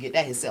 no, he can get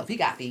that himself. He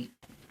got feet.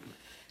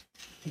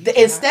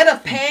 Instead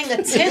of paying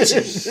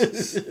attention,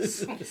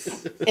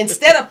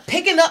 instead of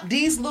picking up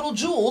these little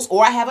jewels,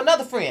 or I have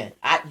another friend.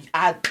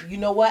 You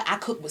know what? I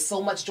cook with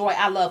so much joy.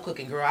 I love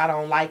cooking, girl. I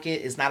don't like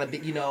it. It's not a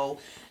big,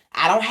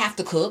 I don't have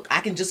to cook. I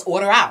can just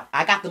order out.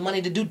 I got the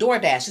money to do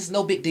DoorDash. It's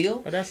no big deal.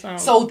 But that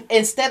sounds... So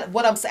instead of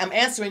what I'm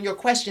answering your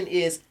question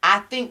is,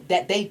 I think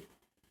that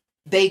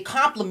they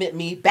compliment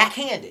me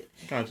backhanded.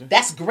 Gotcha.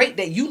 That's great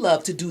that you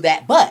love to do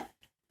that, but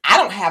I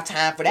don't have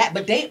time for that.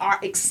 But they are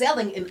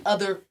excelling in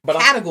other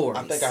categories.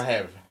 I think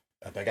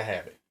I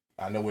have it.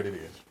 I know what it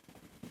is.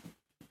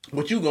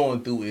 What you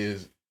going through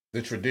is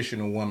the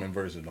traditional woman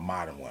versus the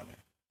modern woman.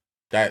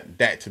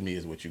 That to me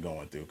is what you're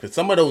going through. Because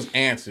some of those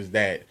answers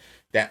that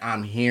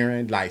I'm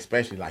hearing, like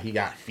especially like he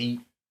got feet.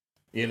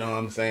 You know what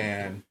I'm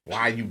saying?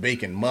 Why are you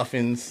baking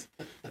muffins?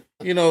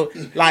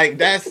 Like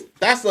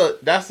that's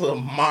a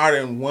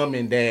modern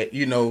woman that,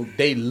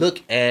 they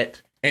look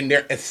at and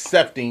they're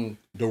accepting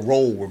the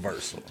role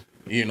reversal,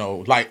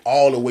 like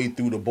all the way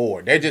through the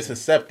board. They're just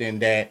accepting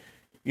that,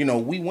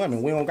 we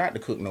women, we don't got to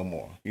cook no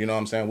more. You know what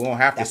I'm saying? We don't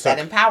have to serve.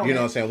 Empowerment. You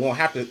know what I'm saying?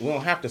 We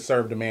don't have to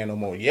serve the man no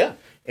more. Yeah.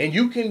 And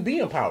you can be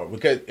empowered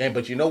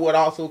but you know what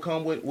also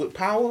come with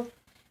power?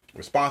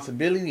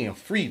 Responsibility and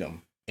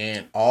freedom.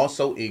 And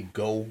also it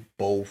go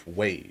both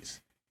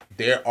ways.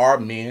 There are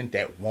men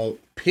that won't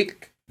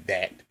pick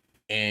that,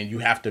 and you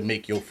have to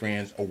make your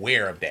friends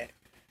aware of that.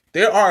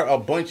 There are a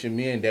bunch of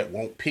men that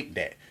won't pick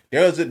that.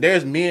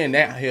 There's men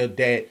out here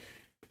that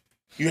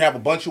you have a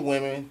bunch of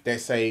women that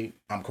say,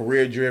 I'm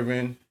career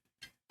driven,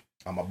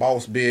 I'm a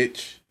boss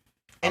bitch.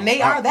 And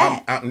they are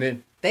that.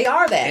 They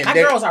are that. My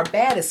girls are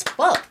bad as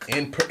fuck.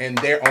 In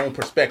their own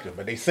perspective,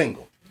 but they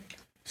single.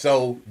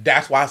 So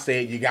that's why I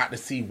said you got to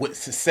see what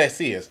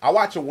success is. I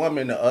watched a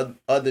woman the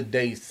other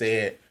day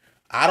said,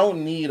 I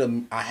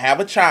have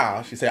a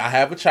child. She said, I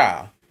have a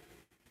child.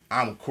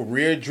 I'm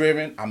career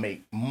driven. I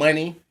make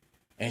money.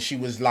 And she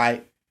was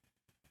like,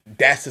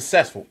 that's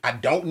successful. I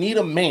don't need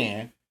a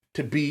man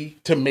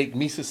to make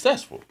me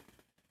successful.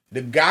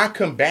 The guy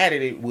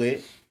combated it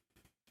with,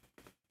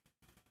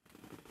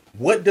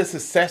 what does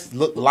success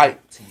look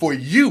like for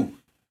you?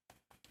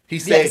 He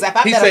said, if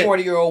I met a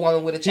 40-year-old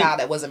woman with a child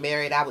that wasn't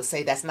married, I would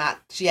say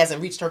she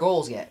hasn't reached her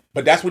goals yet.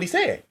 But that's what he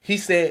said. He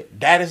said,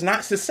 that is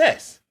not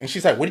success. And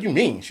she's like, what do you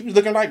mean? She was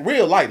looking like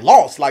real, like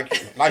lost, like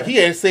he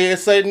had said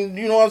something,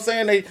 you know what I'm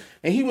saying?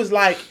 And he was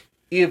like,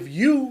 if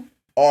you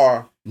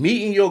are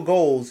meeting your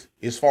goals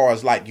as far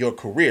as like your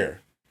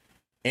career,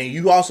 and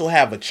you also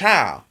have a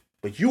child,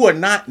 but you are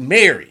not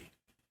married,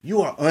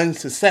 you are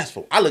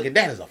unsuccessful. I look at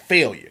that as a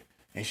failure.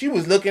 And she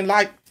was looking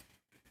like,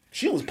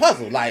 she was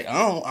puzzled. Like,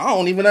 I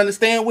don't even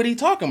understand what he's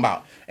talking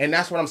about. And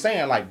that's what I'm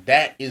saying. Like,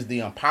 that is the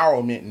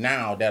empowerment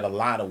now that a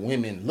lot of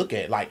women look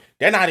at. Like,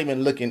 they're not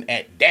even looking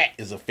at that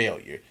as a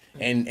failure.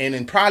 And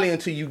then probably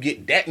until you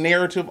get that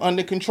narrative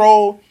under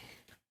control,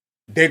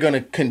 they're going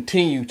to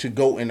continue to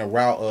go in the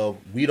route of,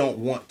 we don't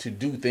want to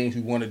do things.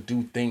 We want to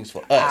do things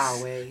for us.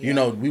 Our way, yeah. You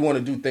know, we want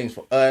to do things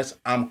for us.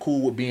 I'm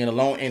cool with being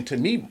alone. And to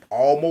me,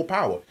 all more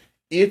power.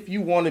 If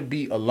you want to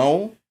be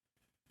alone,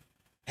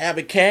 have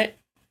a cat,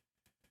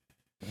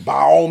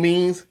 by all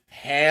means,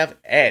 have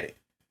at it.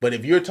 But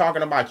if you're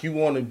talking about you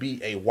want to be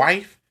a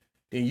wife,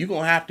 then you're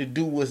going to have to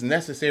do what's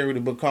necessary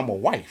to become a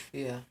wife.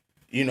 Yeah.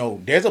 You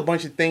know, there's a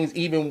bunch of things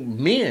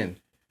even men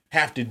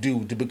have to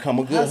do to become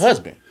a good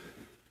husband.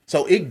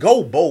 So it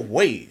go both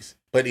ways.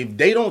 But if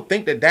they don't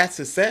think that that's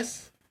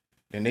success,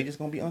 then they just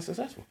going to be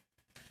unsuccessful.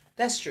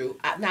 That's true.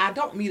 Now, I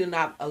don't meet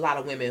a lot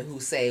of women who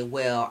say,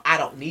 well, I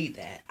don't need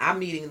that. I'm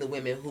meeting the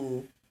women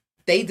who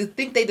they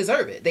think they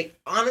deserve it. They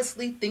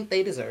honestly think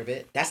they deserve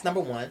it. That's number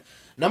one.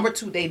 Number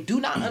two, they do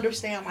not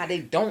understand why they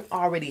don't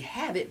already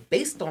have it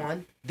based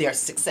on their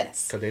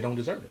success. Because they don't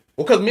deserve it.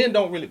 Well, because men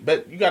don't really,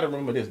 but you got to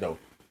remember this, though.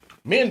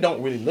 Men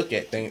don't really look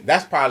at things.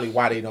 That's probably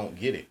why they don't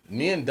get it.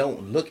 Men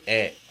don't look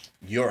at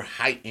your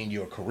height in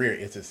your career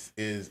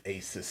is a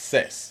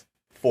success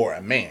for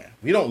a man.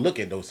 We don't look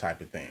at those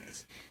type of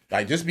things.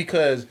 Like, just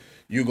because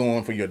you're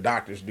going for your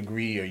doctor's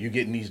degree or you're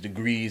getting these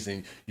degrees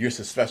and you're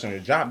successful in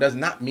your job does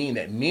not mean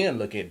that men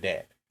look at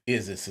that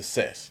as a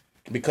success.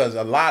 Because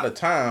a lot of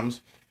times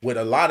with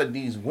a lot of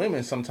these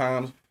women,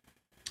 sometimes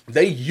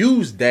they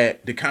use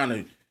that to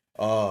kind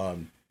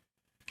of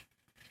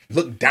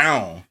look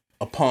down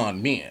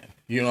upon men.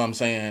 You know what I'm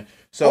saying?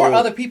 So, or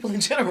other people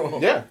in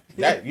general. Yeah,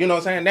 that, you know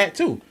what I'm saying? That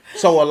too.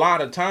 So a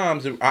lot of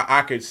times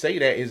I could say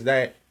that is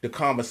that the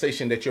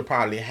conversation that you're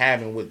probably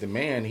having with the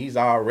man, he's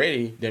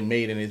already then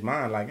made in his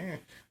mind like,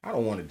 I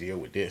don't want to deal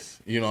with this.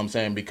 You know what I'm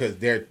saying? Because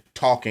they're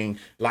talking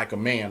like a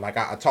man. Like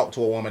I talked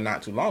to a woman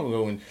not too long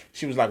ago and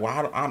she was like,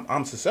 well,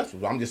 I'm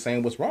successful. I'm just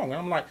saying what's wrong. And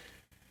I'm like,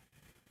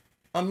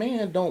 a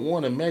man don't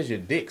want to measure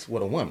dicks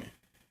with a woman.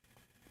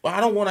 Well,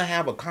 I don't want to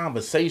have a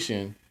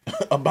conversation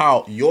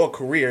about your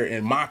career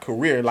and my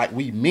career like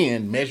we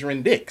men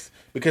measuring dicks,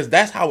 because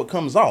that's how it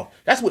comes off.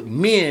 That's what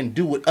men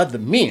do with other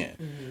men.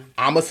 Mm-hmm.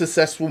 I'm a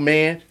successful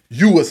man,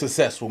 you a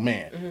successful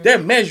man. Mm-hmm. They're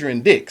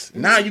measuring dicks.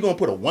 Mm-hmm. Now you're gonna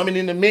put a woman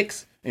in the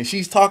mix and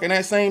she's talking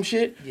that same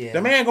shit. Yeah.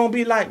 The man gonna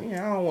be like, I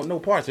don't want no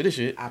parts of this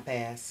shit. I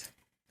pass.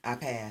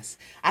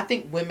 I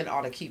think women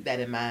ought to keep that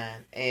in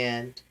mind.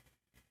 And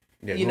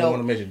you don't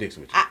want to measure dicks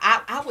with you.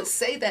 I would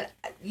say that,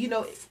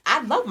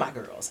 I love my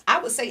girls.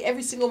 I would say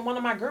every single one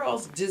of my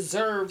girls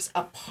deserves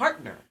a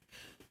partner.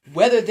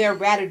 Whether they're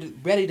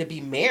ready to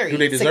be married,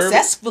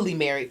 successfully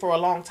married for a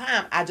long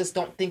time, I just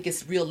don't think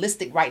it's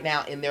realistic right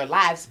now in their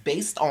lives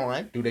based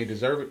on... Do they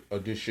deserve it or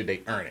just should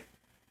they earn it?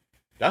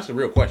 That's the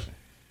real question.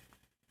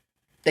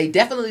 They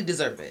definitely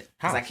deserve it.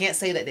 Because I can't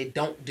say that they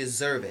don't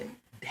deserve it.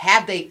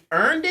 Have they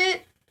earned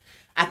it?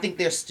 I think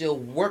there's still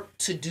work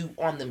to do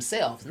on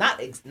themselves. Not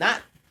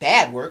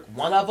bad work.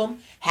 One of them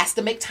has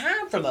to make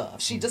time for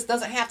love. She just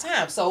doesn't have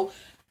time. So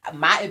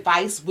my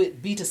advice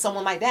would be to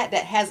someone like that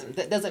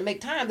doesn't make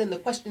time. Then the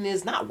question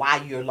is not why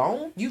you're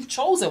alone. You've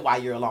chosen why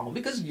you're alone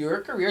because you're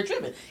career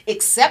driven.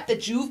 Accept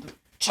that you've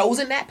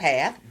chosen that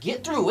path,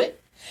 get through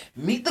it,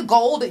 meet the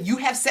goal that you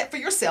have set for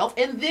yourself,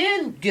 and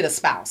then get a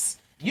spouse.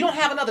 You don't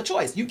have another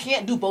choice. You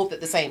can't do both at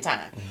the same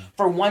time. Mm-hmm.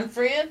 For one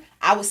friend,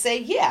 I would say,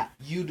 yeah,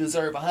 you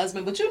deserve a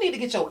husband, but you need to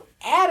get your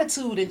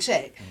attitude in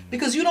check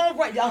because you don't.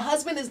 A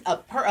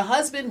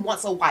husband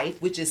wants a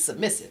wife which is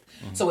submissive.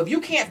 Mm-hmm. So if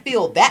you can't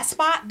fill that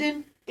spot,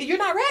 then you're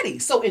not ready.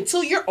 So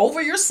until you're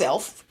over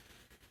yourself,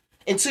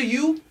 until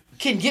you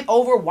can get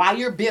over why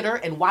you're bitter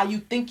and why you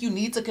think you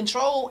need to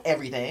control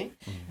everything,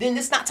 then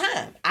it's not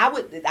time. I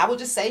would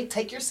just say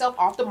take yourself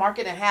off the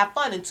market and have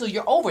fun until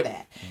you're over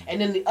that.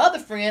 And then the other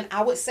friend,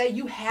 I would say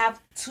you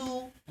have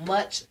too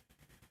much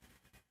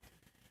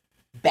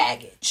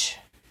baggage.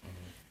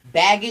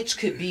 Baggage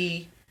could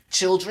be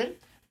children.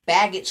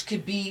 Baggage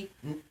could be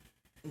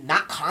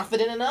not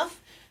confident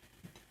enough.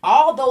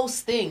 All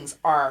those things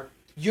are,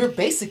 you're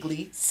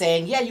basically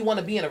saying, yeah, you want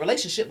to be in a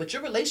relationship, but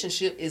your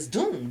relationship is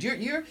doomed.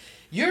 You're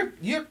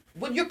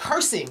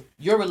cursing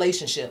your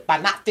relationship by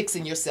not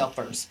fixing yourself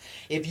first.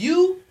 If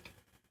you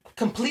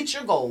complete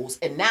your goals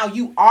and now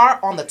you are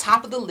on the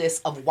top of the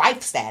list of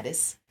wife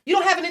status, you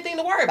don't have anything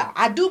to worry about.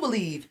 I do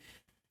believe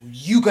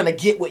you're going to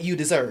get what you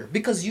deserve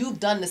because you've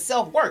done the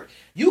self-work.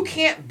 You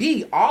can't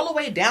be all the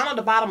way down on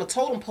the bottom of the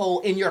totem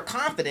pole in your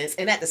confidence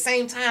and at the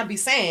same time be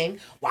saying,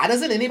 why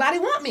doesn't anybody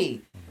want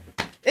me?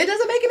 It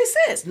doesn't make any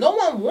sense. No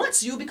one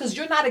wants you because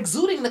you're not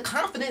exuding the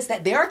confidence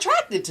that they're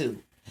attracted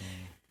to.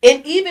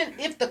 And even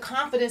if the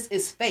confidence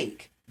is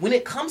fake, when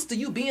it comes to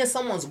you being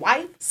someone's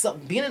wife,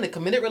 being in a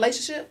committed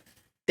relationship,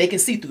 they can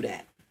see through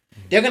that.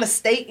 They're going to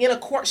stay in a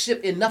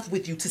courtship enough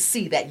with you to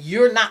see that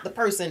you're not the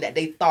person that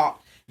they thought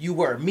you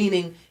were.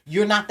 Meaning,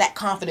 you're not that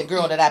confident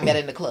girl that I met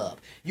in the club.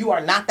 You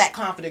are not that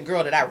confident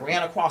girl that I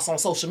ran across on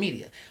social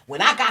media.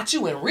 When I got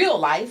you in real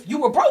life, you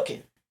were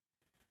broken.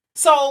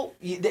 So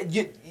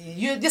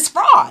you're this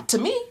fraud to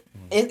me.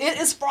 It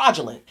is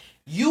fraudulent.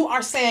 You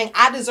are saying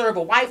I deserve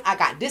a wife. I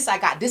got this. I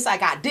got this. I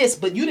got this.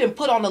 But you didn't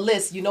put on the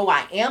list.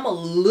 I am a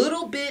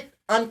little bit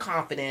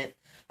unconfident.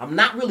 I'm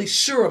not really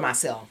sure of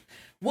myself.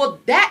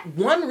 Well, that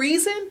one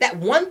reason, that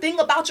one thing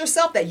about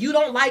yourself that you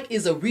don't like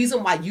is a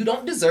reason why you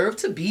don't deserve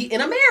to be in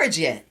a marriage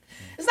yet.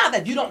 It's not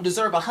that you don't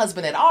deserve a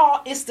husband at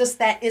all. It's just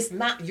that it's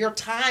not your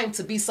time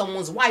to be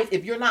someone's wife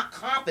if you're not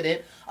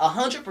confident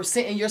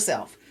 100% in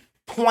yourself.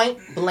 Point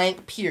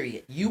blank,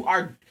 period. You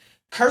are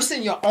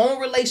cursing your own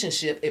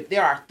relationship if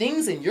there are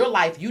things in your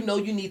life you know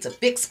you need to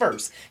fix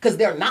first, because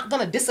they're not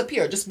going to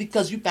disappear just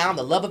because you found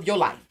the love of your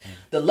life.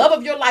 The love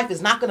of your life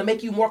is not going to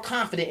make you more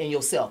confident in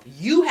yourself.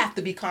 You have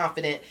to be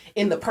confident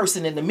in the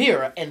person in the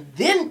mirror and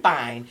then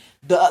find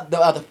the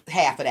other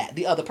half of that,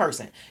 the other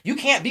person. You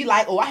can't be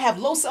like, oh, I have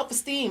low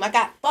self-esteem, I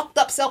got fucked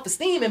up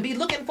self-esteem, and be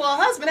looking for a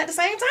husband at the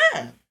same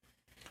time.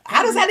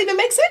 How does that even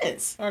make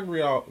sense? I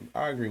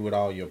agree with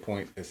all your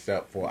points,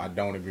 except for I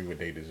don't agree with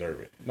they deserve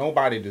it.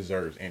 Nobody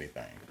deserves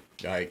anything.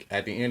 Like,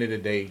 at the end of the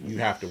day, you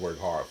have to work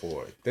hard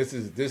for it. This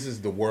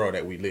is the world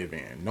that we live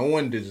in. No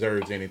one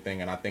deserves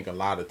anything, and I think a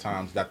lot of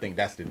times, I think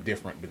that's the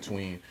difference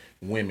between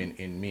women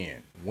and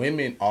men.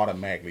 Women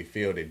automatically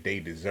feel that they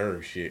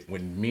deserve shit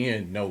when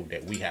men know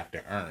that we have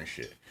to earn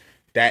shit.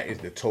 That is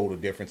the total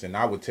difference, and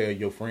I would tell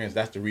your friends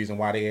that's the reason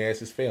why their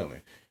ass is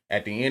failing.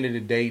 At the end of the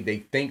day, they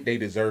think they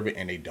deserve it,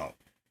 and they don't.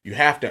 You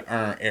have to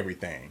earn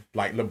everything.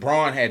 Like,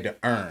 LeBron had to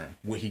earn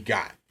what he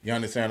got. You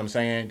understand what I'm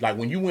saying? Like,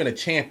 when you win a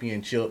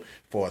championship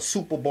for a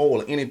Super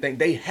Bowl or anything,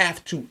 they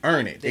have to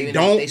earn it. They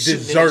don't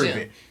deserve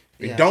it.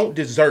 They don't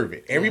deserve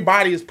it.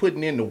 Everybody is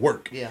putting in the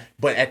work. Yeah.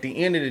 But at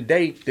the end of the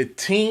day, the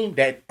team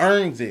that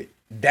earns it,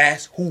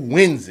 that's who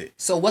wins it.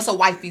 So what's a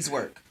wifey's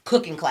work?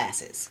 Cooking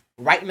classes,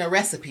 writing a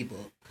recipe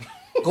book,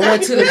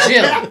 going to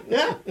the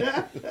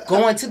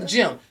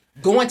gym,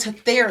 going to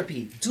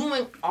therapy,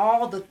 doing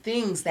all the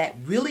things that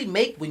really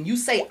make, when you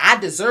say I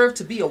deserve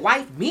to be a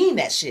wife, mean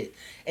that shit.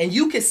 And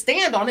you can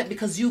stand on it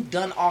because you've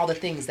done all the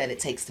things that it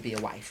takes to be a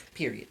wife,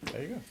 period.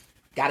 There you go.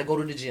 Gotta go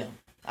to the gym.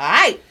 All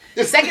right.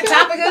 The second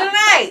topic of the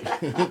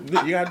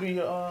night. You gotta do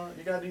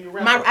your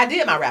wrap up. I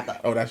did my wrap up.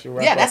 Oh, that's your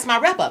wrap up? Yeah, that's my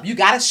wrap up. You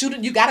gotta shoot it.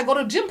 You gotta go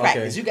to gym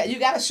practice. Okay. You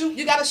gotta shoot.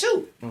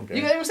 Okay.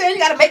 You know what I'm saying? You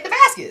gotta make the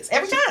baskets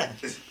every time.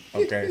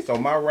 Okay. So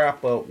my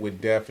wrap up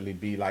would definitely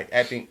be like,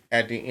 at the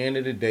end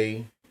of the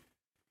day,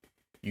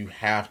 you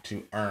have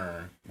to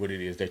earn what it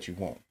is that you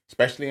want,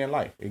 especially in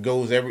life. It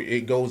goes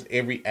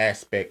every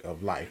aspect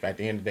of life. At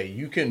the end of the day,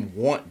 you can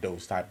want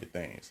those type of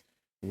things.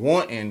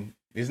 Wanting,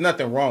 there's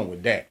nothing wrong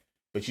with that,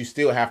 but you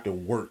still have to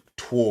work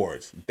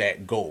towards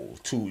that goal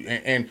too.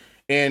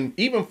 And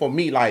even for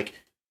me, like,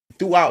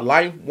 throughout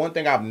life, one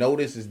thing I've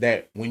noticed is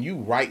that when you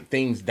write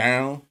things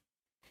down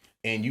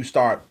and you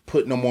start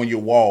putting them on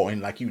your wall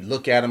and like you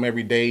look at them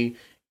every day,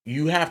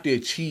 you have to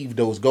achieve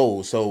those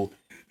goals. So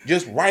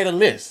just write a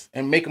list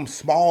and make them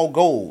small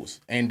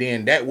goals. And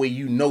then that way,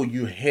 you know,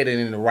 you're headed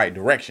in the right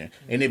direction.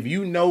 And if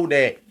you know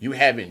that you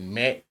haven't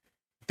met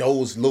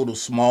those little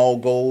small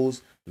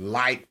goals,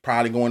 like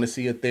probably going to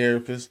see a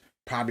therapist,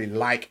 probably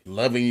like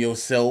loving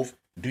yourself,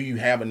 do you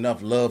have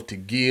enough love to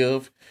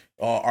give?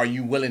 Or are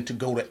you willing to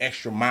go the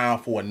extra mile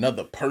for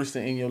another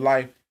person in your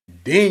life?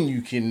 Then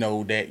you can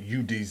know that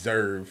you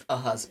deserve a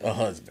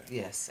husband.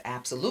 Yes,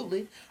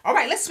 absolutely. All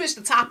right, let's switch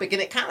the topic,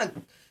 and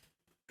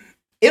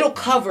it'll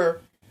cover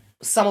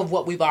some of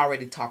what we've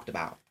already talked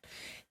about.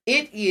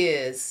 It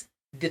is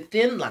the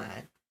thin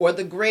line or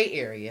the gray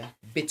area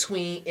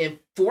between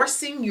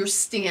enforcing your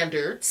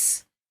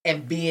standards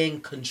and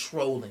being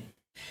controlling.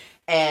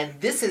 And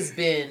this has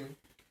been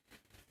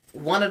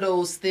one of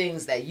those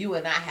things that you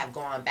and I have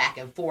gone back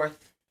and forth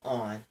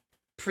on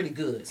pretty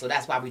good. So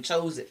that's why we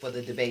chose it for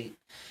the debate.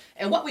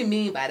 And what we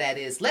mean by that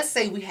is, let's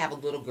say we have a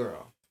little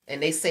girl,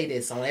 and they say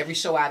this on every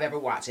show I've ever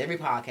watched, every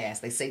podcast,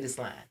 they say this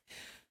line.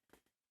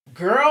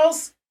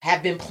 Girls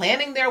have been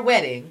planning their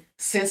wedding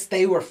since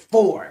they were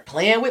 4,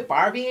 playing with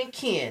Barbie and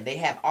Ken. They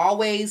have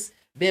always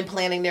been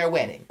planning their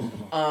wedding.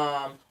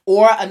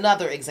 Or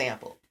another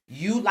example,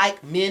 you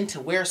like men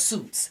to wear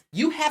suits.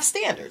 You have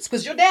standards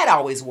because your dad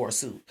always wore a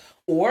suit.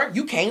 Or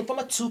you came from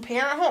a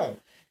 2-parent home.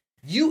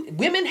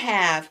 Women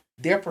have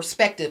their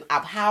perspective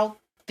of how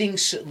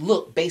things should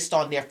look based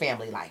on their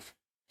family life.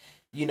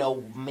 You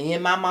know, me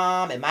and my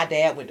mom and my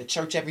dad went to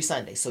church every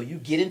Sunday. So you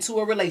get into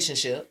a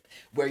relationship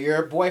where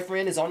your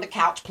boyfriend is on the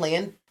couch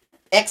playing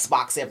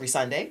Xbox every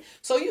Sunday.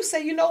 So you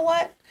say, you know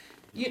what?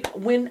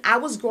 When I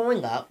was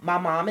growing up, my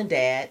mom and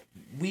dad,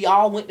 we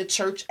all went to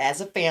church as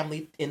a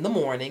family in the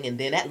morning. And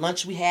then at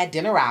lunch, we had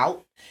dinner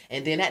out.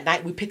 And then at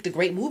night, we picked a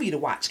great movie to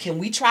watch. Can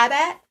we try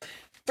that?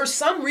 For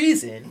some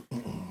reason,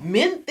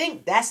 men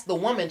think that's the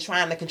woman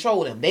trying to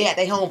control them. They at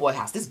their homeboy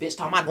house. This bitch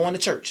talking about going to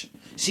church.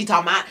 She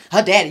talking about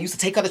her daddy used to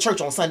take her to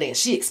church on Sunday and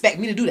she expect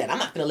me to do that. I'm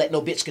not going to let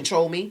no bitch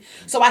control me.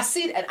 So I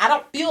see it and I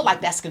don't feel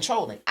like that's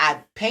controlling. I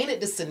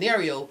painted this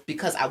scenario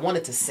because I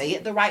wanted to say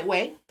it the right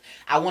way.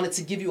 I wanted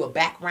to give you a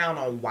background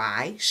on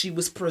why she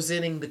was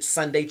presenting the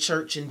Sunday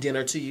church and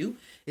dinner to you.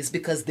 Is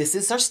because this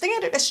is her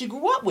standard that she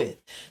grew up with.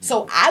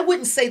 So I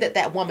wouldn't say that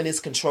that woman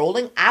is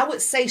controlling. I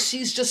would say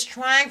she's just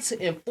trying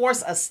to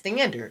enforce a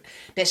standard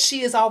that she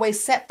has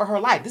always set for her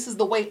life. This is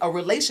the way a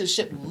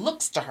relationship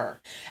looks to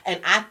her.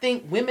 And I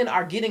think women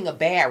are getting a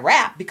bad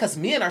rap because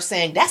men are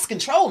saying that's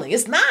controlling.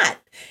 It's not.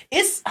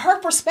 It's her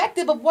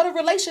perspective of what a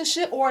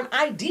relationship or an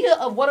idea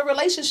of what a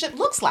relationship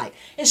looks like.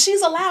 And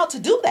she's allowed to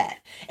do that.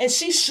 And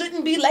she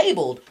shouldn't be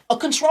labeled a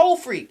control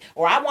freak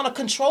or I want to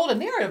control the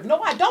narrative.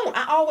 No, I don't.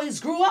 I always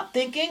grew up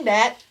thinking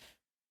that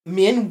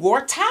men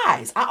wore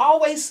ties. I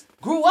always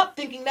grew up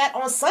thinking that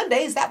on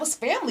Sundays, that was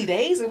family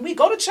days and we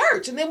go to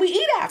church and then we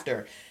eat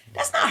after.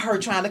 That's not her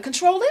trying to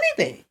control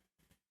anything.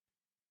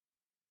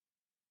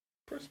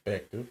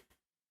 Perspective.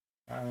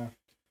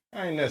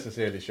 I ain't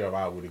necessarily sure if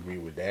I would agree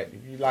with that.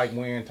 If you like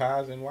wearing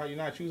ties, then why you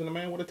not choosing a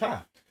man with a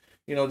tie?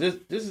 You know, this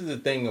is the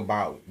thing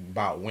about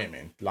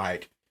women.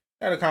 Like,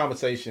 I had a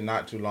conversation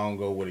not too long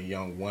ago with a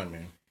young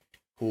woman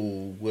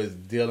who was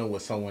dealing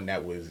with someone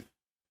that was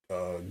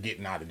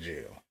getting out of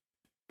jail.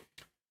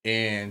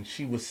 And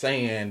she was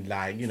saying,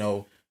 like, you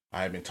know,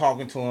 I've been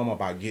talking to him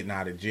about getting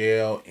out of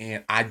jail,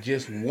 and I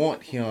just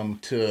want him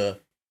to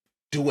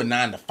do a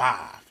 9 to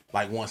 5,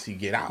 like once he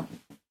get out.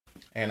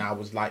 And I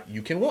was like,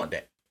 you can want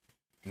that.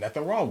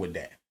 Nothing wrong with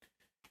that.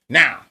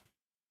 Now,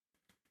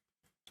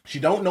 she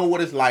don't know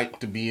what it's like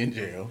to be in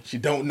jail. She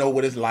don't know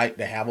what it's like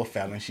to have a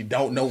felon. She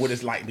don't know what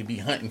it's like to be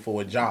hunting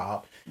for a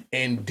job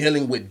and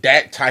dealing with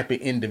that type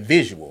of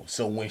individual.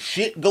 So when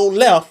shit go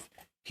left,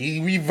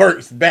 he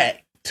reverts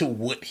back to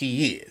what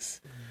he is.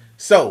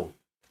 So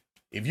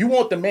if you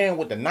want the man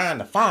with the 9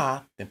 to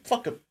 5, then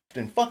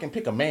fucking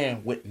pick a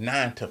man with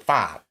 9 to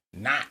 5,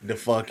 not the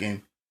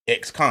fucking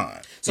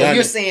ex-con. So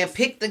you're saying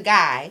pick the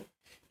guy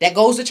that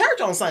goes to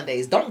church on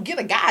Sundays. Don't get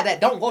a guy that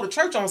don't go to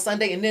church on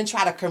Sunday and then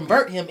try to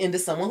convert him into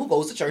someone who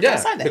goes to church on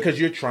Sunday. Because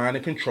you're trying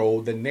to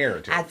control the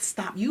narrative. I'd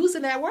stop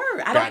using that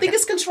word. I don't think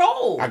it's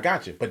control. I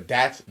got you. But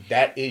that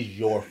is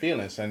your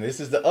feelings. And this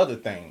is the other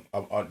thing.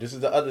 This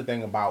is the other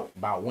thing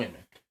about women.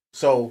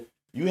 So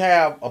you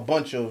have a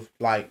bunch of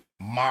like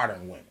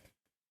modern women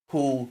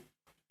who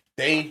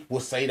they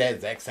will say that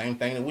exact same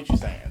thing that what you're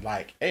saying.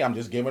 Like, hey, I'm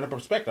just giving a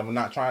perspective. I'm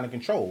not trying to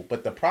control.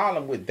 But the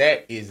problem with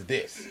that is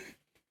this.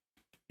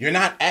 You're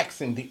not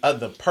asking the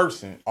other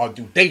person, or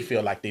do they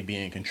feel like they be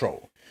in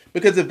control?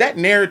 Because if that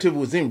narrative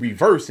was in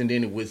reverse and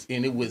then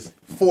it was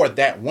for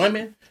that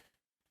woman,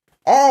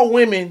 all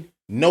women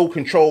know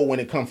control when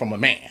it comes from a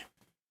man.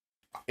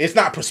 It's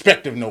not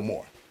perspective no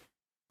more.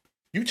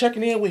 You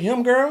checking in with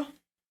him, girl?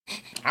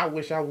 I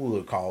wish I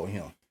would call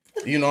him.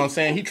 You know what I'm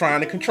saying? He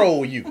trying to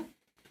control you.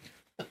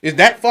 Is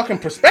that fucking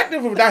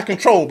perspective or that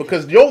control?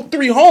 Because your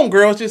 3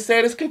 homegirls just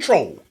said it's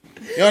control.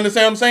 You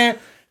understand what I'm saying?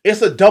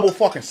 It's a double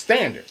fucking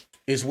standard.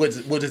 Is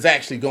what is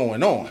actually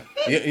going on.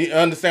 You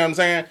understand what I'm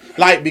saying?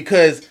 Like,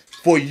 because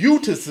for you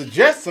to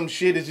suggest some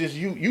shit is just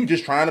you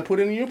just trying to put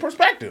it in your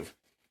perspective.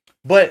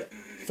 But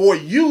for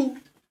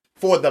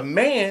the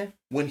man,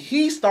 when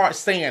he starts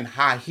saying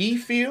how he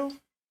feel,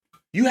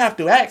 you have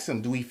to ask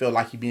him, do he feel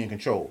like he be in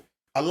control?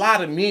 A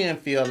lot of men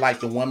feel like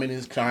the woman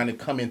is trying to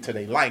come into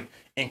their life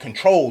and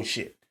control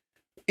shit.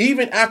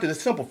 Even after the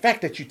simple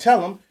fact that you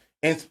tell them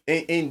and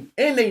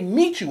they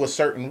meet you a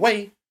certain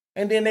way,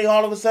 and then they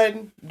all of a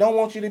sudden don't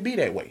want you to be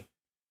that way.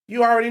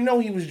 You already know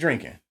he was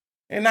drinking.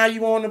 And now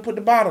you want him to put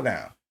the bottle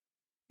down.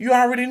 You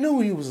already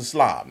knew he was a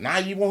slob. Now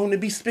you want him to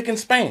be spick and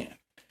span.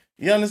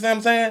 You understand what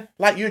I'm saying?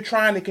 Like you're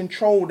trying to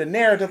control the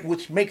narrative,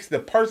 which makes the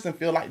person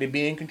feel like they're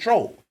being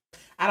controlled.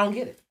 I don't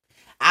get it.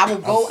 I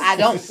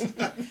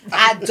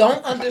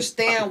don't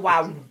understand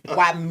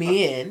why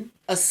men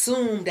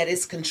assume that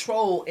it's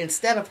control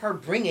instead of her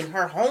bringing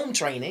her home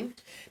training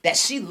that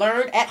she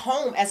learned at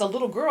home as a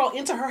little girl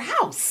into her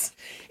house.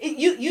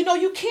 You know,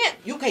 you can't.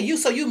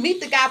 So you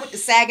meet the guy with the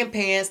sagging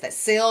pants that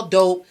sell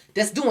dope,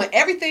 that's doing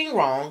everything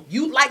wrong.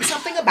 You like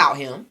something about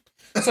him.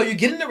 So you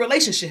get in a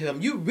relationship with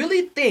him. You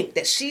really think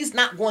that she's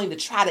not going to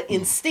try to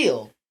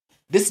instill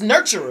this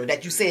nurturer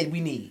that you said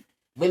we need.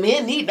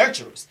 Women need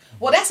nurturers.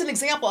 Well, that's an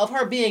example of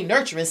her being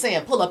nurturing,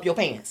 saying, pull up your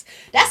pants.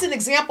 That's an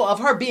example of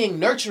her being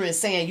nurturing,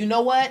 saying, you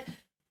know what?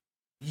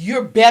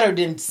 You're better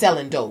than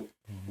selling dope.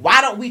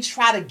 Why don't we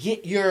try to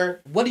get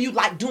what do you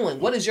like doing?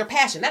 What is your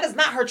passion? That is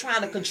not her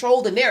trying to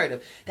control the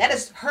narrative. That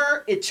is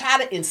her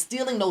trying to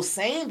instilling those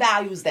same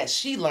values that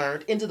she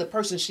learned into the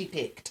person she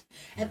picked.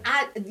 And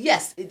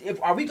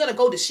are we going to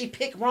go, did she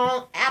pick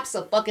wrong?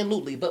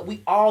 Absolutely. But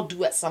we all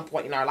do at some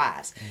point in our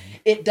lives.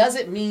 It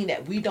doesn't mean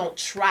that we don't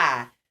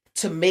try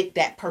to make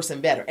that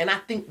person better. And I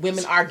think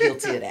women are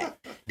guilty of that.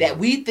 That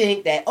we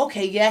think that,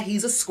 okay, yeah,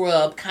 he's a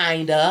scrub,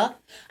 kinda.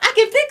 I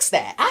can fix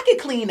that. I can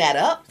clean that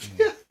up.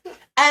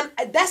 And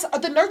that's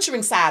the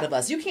nurturing side of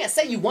us. You can't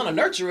say you want a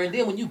nurturer and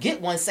then when you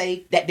get one,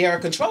 say that they're a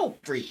control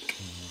freak.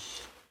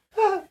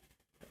 I'm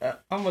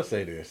going to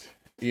say this.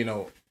 You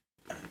know,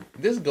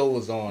 this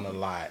goes on a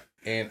lot.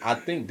 And I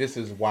think this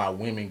is why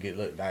women get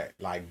looked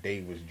like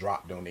they was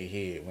dropped on their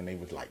head when they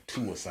was like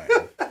 2 or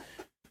something.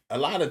 a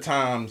lot of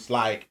times,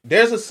 like,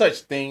 there's a such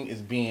thing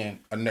as being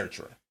a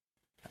nurturer.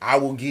 I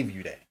will give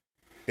you that.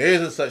 There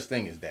is a such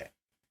thing as that.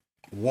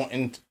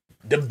 Wanting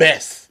the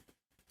best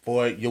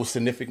for your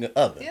significant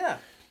other. Yeah.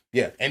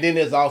 Yeah. And then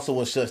there's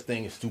also a such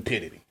thing as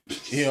stupidity.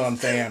 You know what I'm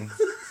saying?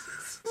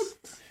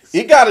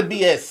 It got to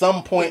be at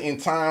some point in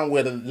time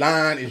where the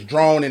line is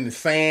drawn in the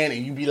sand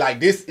and you be like,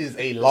 this is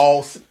a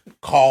lost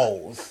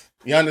cause.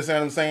 You understand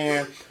what I'm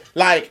saying?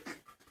 Like,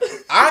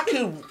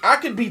 I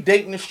could be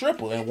dating a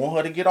stripper and want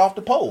her to get off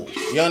the pole.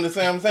 You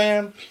understand what I'm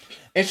saying?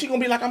 And she gonna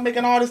be like, I'm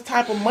making all this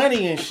type of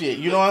money and shit.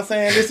 You know what I'm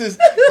saying? This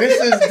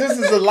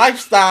is a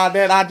lifestyle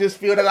that I just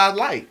feel that I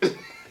like.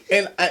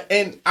 And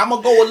I'm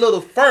gonna go a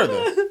little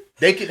further.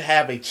 They could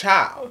have a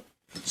child.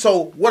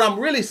 So what I'm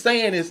really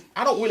saying is,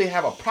 I don't really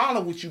have a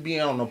problem with you being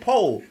on the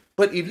pole.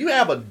 But if you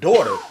have a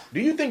daughter,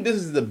 do you think this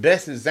is the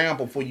best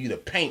example for you to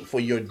paint for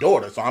your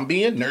daughter? So I'm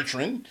being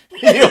nurturing,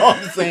 you know what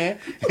I'm saying,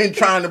 and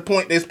trying to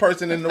point this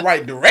person in the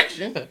right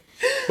direction.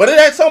 But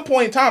at some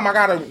point in time, I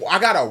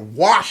gotta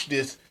wash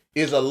this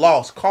is a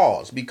lost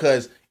cause,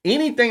 because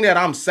anything that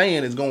I'm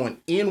saying is going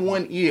in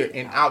one ear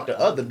and out the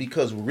other,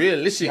 because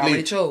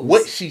realistically,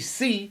 what she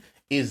see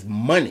is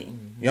money.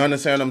 You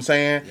understand what I'm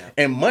saying? Yeah.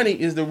 And money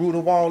is the root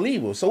of all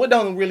evil. So it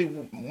doesn't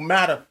really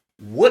matter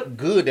what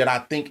good that I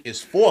think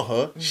is for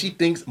her. She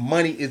thinks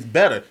money is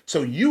better.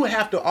 So you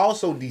have to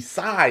also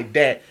decide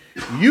that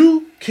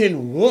you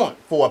can want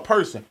for a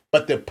person,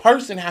 but the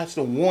person has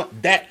to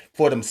want that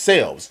for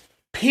themselves,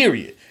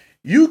 period.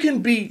 You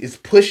can be as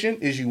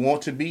pushing as you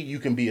want to be. You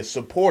can be as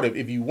supportive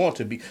if you want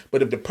to be.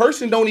 But if the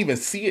person don't even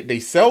see it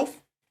themselves,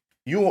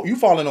 you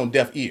falling on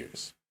deaf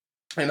ears.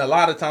 And a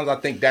lot of times I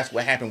think that's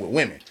what happened with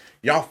women.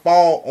 Y'all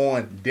fall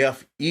on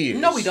deaf ears.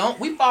 No, we don't.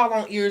 We fall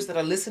on ears that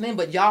are listening,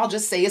 but y'all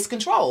just say it's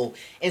control.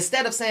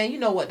 Instead of saying, you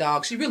know what,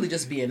 dog, she really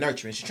just being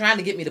nurturing. She's trying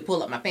to get me to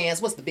pull up my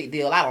pants. What's the big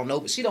deal? I don't know,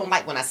 but she don't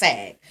like when I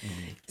sag.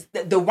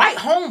 Mm-hmm. The right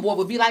homeboy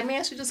would be like,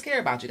 man, she just care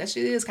about you. That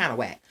shit is kind of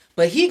whack.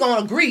 But he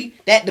gonna agree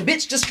that the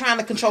bitch just trying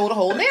to control the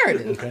whole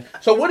narrative. Okay.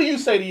 So what do you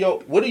say to your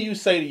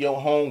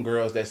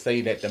homegirls that say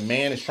that the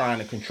man is trying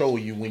to control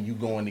you when you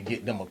going to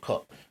get them a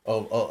cup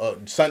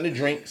of something to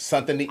drink,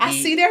 something to eat? I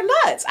see their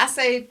nuts. I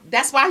say,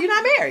 that's why you're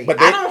not married. But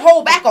I don't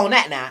hold back on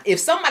that now. If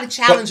somebody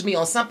challenged me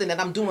on something that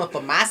I'm doing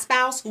for my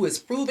spouse who is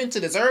proven to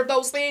deserve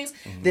those things,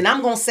 then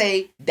I'm gonna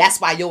say that's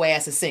why your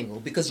ass is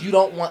single, because you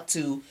don't want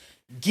to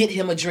get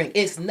him a drink.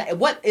 It's not,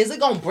 what is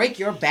it gonna break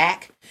your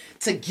back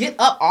to get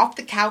up off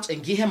the couch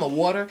and get him a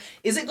water?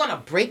 Is it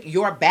gonna break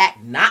your back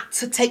not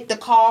to take the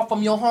call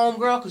from your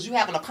homegirl because you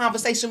having a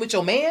conversation with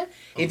your man?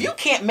 If you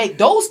can't make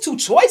those two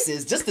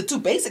choices, just the two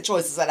basic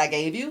choices that I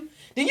gave you,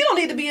 then you don't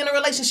need to be in a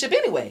relationship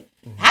anyway.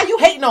 How you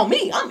hating on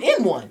me? I'm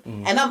in one.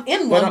 And I'm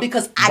in one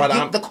because I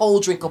get the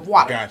cold drink of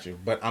water. Got you.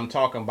 But I'm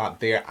talking about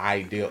their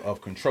idea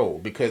of control,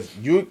 because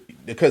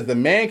the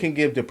man can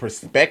give the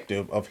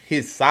perspective of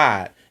his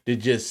side to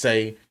just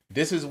say,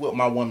 this is what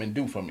my woman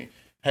do for me.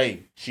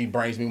 Hey, she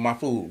brings me my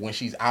food. When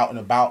she's out and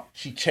about,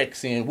 she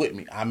checks in with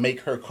me. I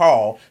make her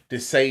call to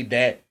say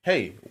that,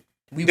 hey,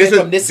 we went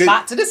from this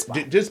spot to this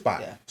spot. This spot.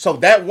 Yeah. So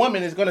that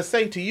woman is going to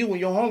say to you and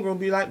your homegirl will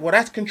be like, well,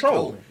 that's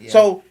control. Yeah.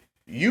 So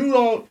you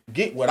don't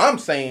get what I'm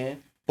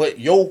saying, but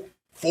your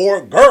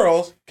 4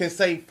 girls can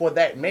say for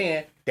that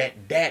man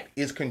that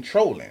is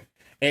controlling.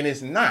 And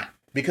it's not.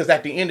 Because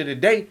at the end of the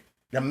day,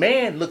 the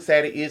man looks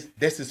at it as,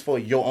 this is for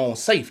your own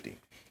safety.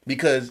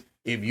 Because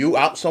if you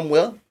out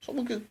somewhere,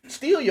 someone could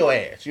steal your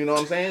ass. You know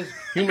what I'm saying?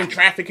 Human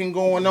trafficking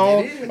going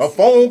on. A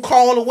phone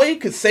call away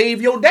could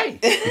save your day.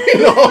 You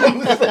know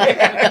what I'm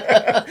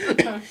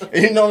saying?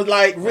 You know,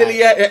 like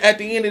really at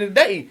the end of the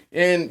day,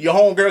 and your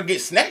homegirl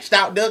gets snatched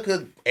out there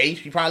because A,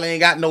 she probably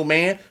ain't got no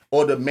man,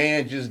 or the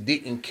man just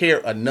didn't care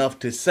enough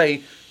to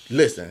say,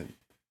 listen,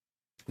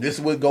 this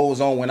is what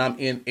goes on when I'm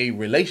in a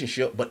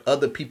relationship, but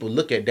other people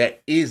look at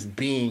that as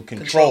being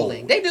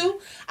controlling. They do.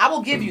 I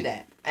will give you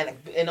that. And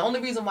the only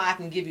reason why I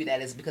can give you that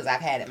is because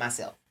I've had it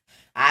myself.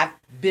 I've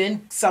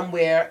been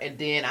somewhere and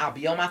then I'll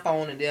be on my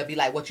phone and they'll be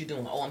like, what you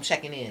doing? Oh, I'm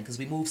checking in, because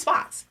we moved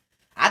spots.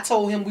 I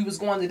told him we was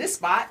going to this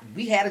spot.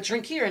 We had a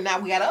drink here and now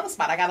we got another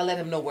spot. I got to let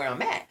him know where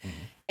I'm at.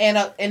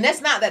 And that's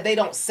not that they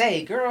don't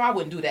say, girl, I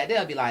wouldn't do that.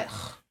 They'll be like,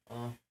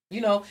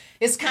 you know,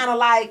 it's kind of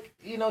like,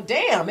 you know,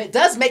 damn, it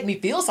does make me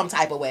feel some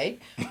type of way.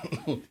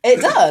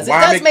 It does. It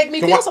does make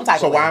me feel some type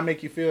of way. So why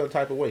make you feel a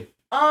type of way?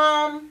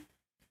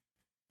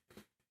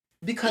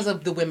 Because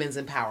of the women's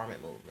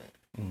empowerment movement.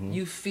 Mm-hmm.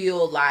 You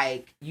feel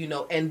like, you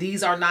know, and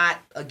these are not,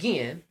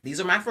 again,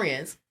 these are my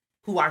friends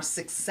who are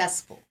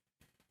successful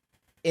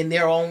in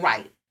their own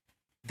right.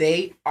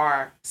 They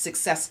are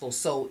successful,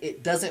 so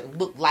it doesn't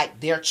look like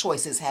their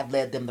choices have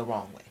led them the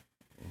wrong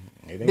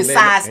way.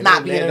 Besides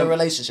not being in a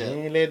relationship.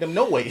 They ain't led them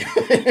no way.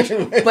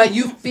 But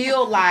you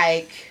feel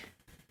like,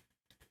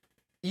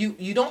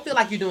 you don't feel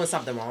like you're doing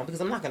something wrong, because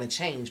I'm not going to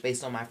change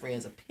based on my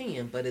friend's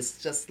opinion, but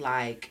it's just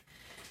like,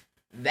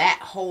 that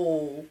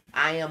whole,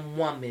 I am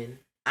woman,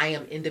 I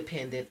am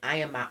independent, I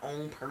am my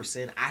own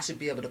person, I should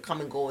be able to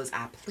come and go as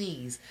I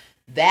please.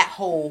 That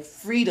whole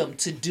freedom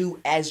to do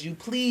as you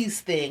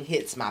please thing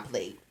hits my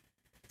plate.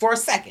 for a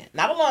second,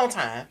 not a long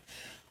time,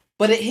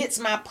 but it hits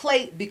my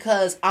plate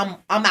because I'm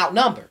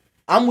outnumbered.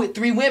 I'm with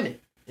 3 women.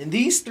 And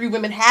these 3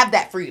 women have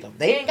that freedom.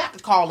 They ain't got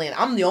to call in.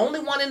 I'm the only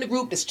one in the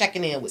group that's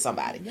checking in with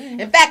somebody.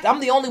 In fact, I'm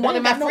the only one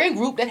in my friend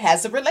group that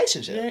has a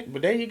relationship. Yeah,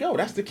 but there you go.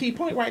 That's the key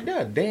point right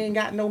there. They ain't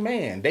got no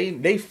man.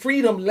 They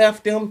freedom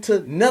left them to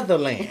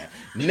Netherland.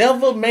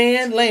 Never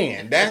man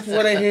land. That's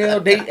where the hell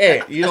they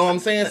at. You know what I'm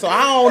saying? So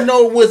I don't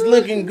know what's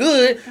looking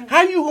good.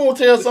 How you gonna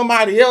tell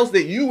somebody else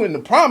that you in the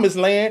promised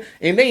land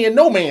and they in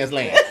no man's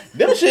land?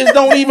 Them shits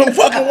don't even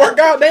fucking work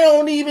out. They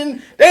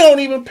don't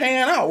even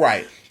pan out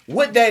right.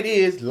 What that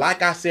is,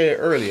 like I said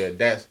earlier,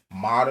 that's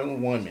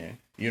modern women,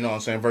 you know what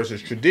I'm saying, versus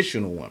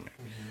traditional women.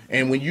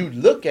 And when you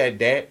look at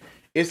that,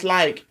 it's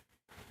like,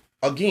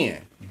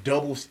 again,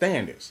 double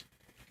standards.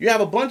 You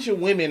have a bunch of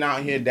women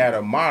out here that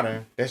are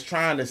modern that's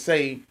trying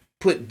to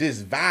put this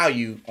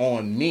value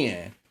on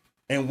men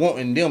and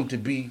wanting them to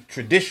be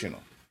traditional.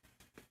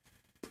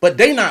 But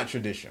they not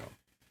traditional.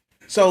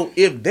 So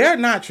if they're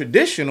not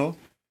traditional,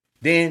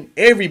 then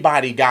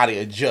everybody got to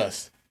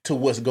adjust to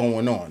what's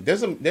going on.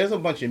 There's a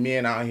bunch of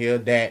men out here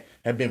that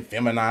have been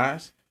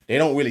feminized. They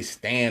don't really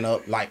stand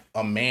up like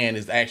a man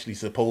is actually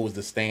supposed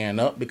to stand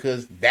up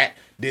because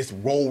this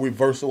role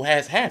reversal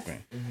has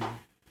happened. Mm-hmm.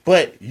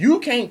 But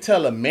you can't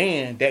tell a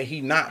man that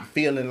he not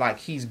feeling like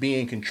he's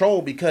being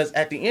controlled, because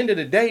at the end of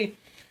the day,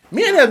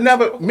 men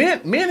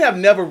have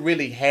never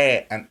really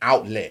had an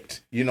outlet.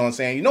 You know what I'm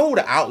saying? You know who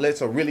the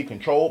outlets are really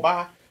controlled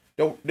by?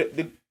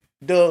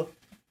 The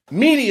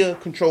media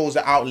controls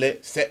the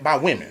outlet set by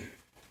women.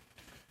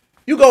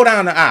 You go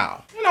down the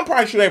aisle, and I'm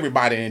probably sure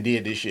everybody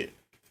did this shit.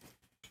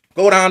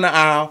 Go down the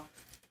aisle,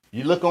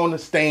 you look on the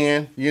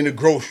stand, you're in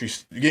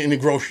the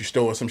grocery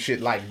store or some shit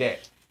like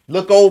that.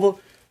 Look over,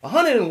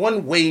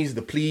 101 Ways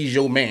to Please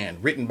Your Man,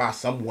 written by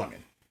some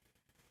woman.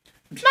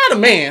 Not a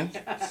man.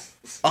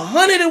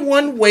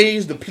 101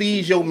 Ways to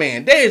Please Your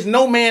Man. There is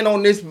no man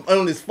on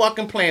this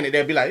fucking planet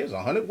that'd be like, there's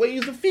 100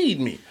 ways to feed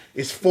me.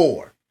 It's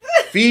 4.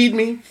 Feed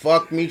me,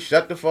 fuck me,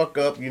 shut the fuck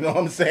up. You know what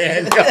I'm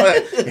saying?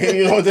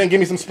 You know what I'm saying? Give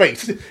me some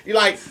space. You're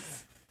like,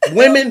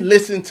 women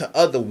listen to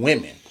other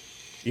women.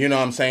 You know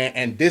what I'm saying?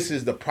 And this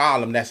is the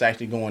problem that's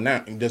actually going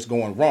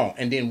wrong.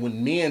 And then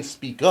when men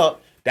speak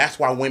up, that's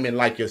why women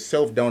like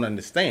yourself don't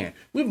understand.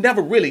 We've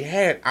never really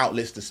had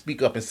outlets to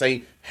speak up and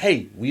say,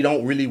 hey, we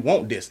don't really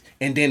want this.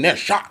 And then they're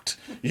shocked.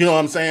 You know what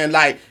I'm saying?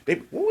 Like,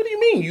 what do you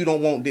mean you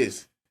don't want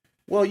this?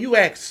 Well, you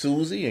asked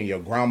Susie and your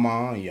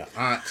grandma and your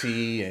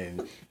auntie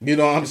and, you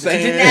know what I'm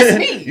saying? You didn't ask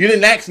me. You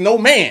didn't ask no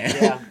man.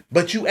 Yeah.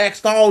 But you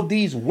asked all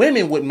these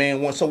women what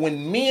man wants. So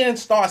when men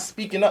start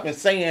speaking up and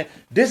saying,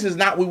 this is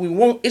not what we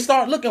want, it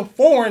start looking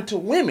foreign to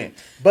women.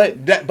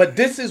 But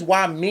this is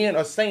why men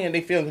are saying they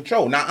feel in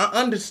control. Now, I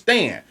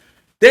understand.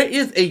 There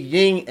is a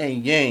yin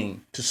and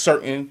yang to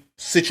certain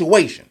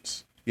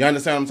situations. You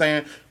understand what I'm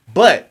saying?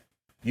 But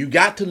you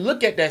got to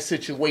look at that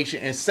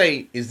situation and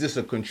say, is this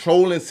a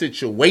controlling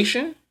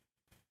situation?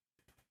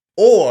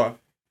 Or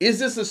is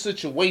this a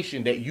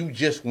situation that you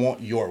just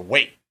want your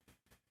way?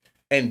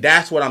 And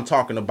that's what I'm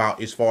talking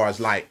about as far as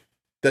like,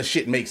 does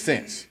shit make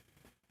sense?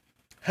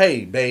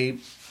 Hey, babe,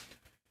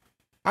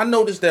 I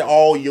noticed that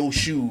all your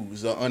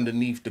shoes are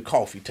underneath the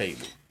coffee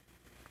table.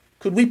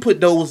 Could we put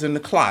those in the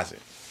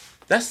closet?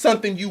 That's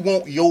something you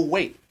want your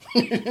way.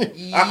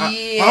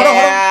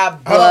 Yeah,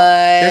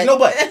 but... There's no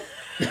but.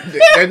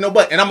 There's no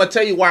but. And I'm going to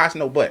tell you why it's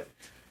no but.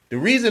 The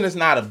reason it's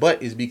not a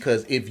but is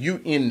because if you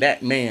in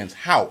that man's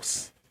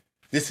house,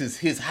 this is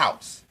his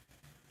house.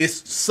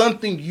 It's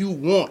something you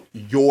want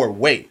your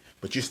way.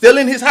 But you're still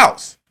in his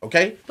house,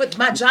 okay? But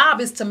my job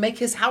is to make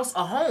his house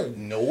a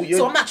home. No, you're...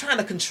 So I'm not trying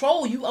to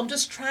control you. I'm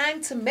just trying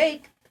to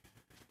make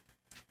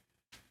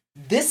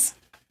this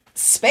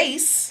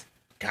space...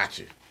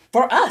 Gotcha.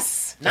 For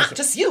us, not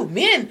just you.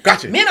 Men,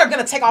 gotcha. Men are going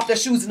to take off their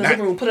shoes in the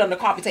living room, put it on the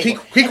coffee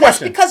table. Key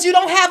question. Because you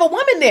don't have a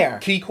woman there.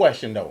 Key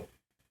question, though.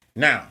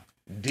 Now,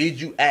 did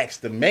you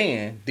ask the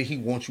man, did he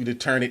want you to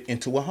turn it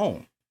into a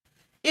home?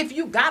 If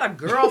you got a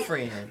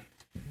girlfriend,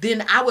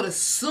 then I would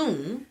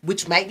assume,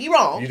 which might be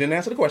wrong. You didn't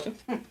answer the question.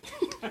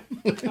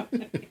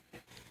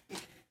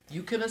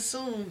 You can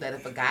assume that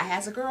if a guy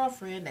has a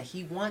girlfriend, that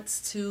he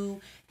wants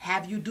to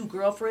have you do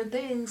girlfriend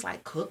things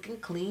like cook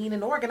and clean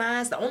and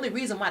organize. The only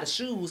reason why the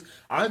shoes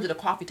are under the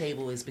coffee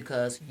table is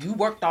because you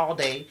worked all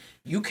day,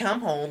 you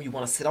come home, you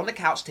want to sit on the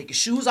couch, take your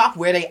shoes off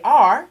where they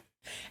are,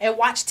 and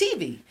watch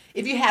TV.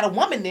 If you had a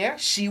woman there,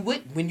 she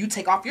would, when you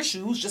take off your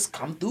shoes, just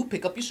come through,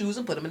 pick up your shoes,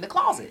 and put them in the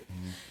closet.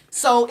 Mm-hmm.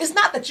 So it's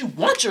not that you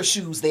want your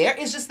shoes there.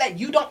 It's just that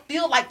you don't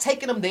feel like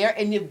taking them there,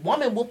 and your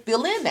woman will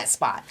fill in that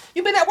spot.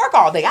 You've been at work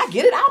all day. I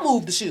get it. I'll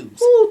move the shoes.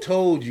 Who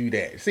told you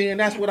that? See, and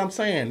that's what I'm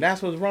saying.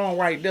 That's what's wrong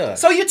right there.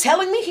 So you're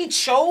telling me he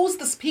chose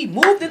this? He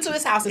moved into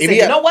his house and said,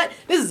 you know what?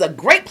 This is a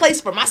great place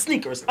for my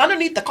sneakers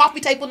underneath the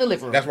coffee table in the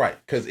living room. That's right.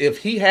 Because if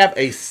he have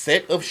a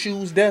set of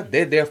shoes there,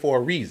 they're there for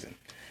a reason.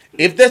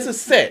 If there's a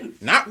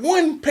set, not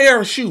one pair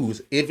of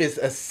shoes, if it's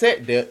a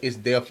set there, it's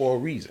there for a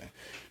reason.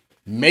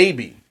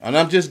 Maybe, and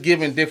I'm just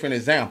giving different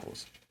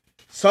examples.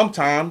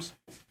 Sometimes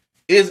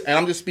and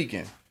I'm just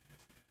speaking,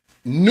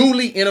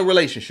 newly in a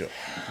relationship.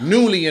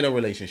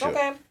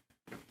 Okay.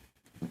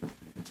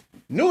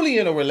 Newly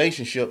in a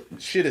relationship,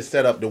 shit is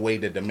set up the way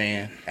that the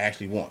man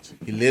actually wants.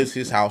 He lives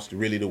his house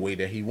really the way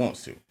that he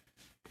wants to.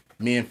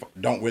 Men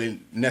don't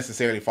really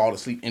necessarily fall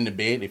asleep in the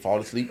bed. They fall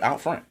asleep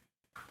out front.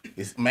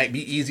 It might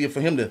be easier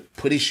for him to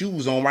put his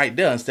shoes on right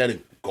there instead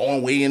of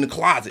going way in the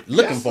closet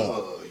looking for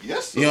them.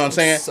 Yes, sir. You know what I'm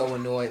saying? So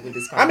annoyed with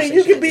this I mean,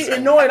 you can be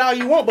annoyed all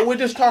you want, but we're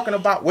just talking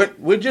about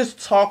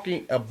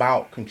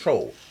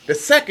control. The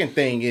second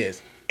thing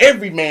is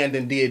every man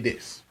done did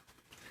this.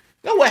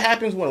 You know what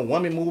happens when a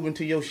woman move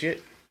into your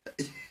shit?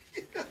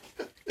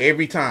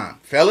 Every time.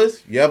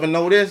 Fellas, you ever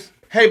know this?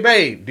 Hey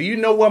babe, do you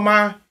know where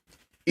my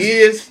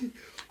is? You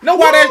know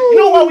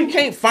why we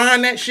can't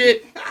find that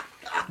shit?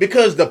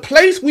 Because the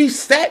place we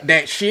sat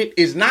that shit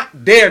is not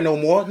there no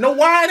more. Know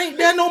why it ain't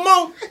there no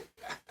more?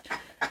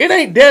 It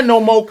ain't there no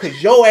more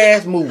because your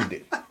ass moved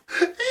it.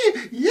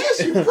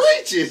 Yes, you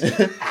preaching.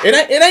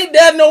 It ain't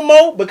there no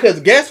more because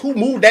guess who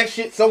moved that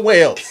shit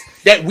somewhere else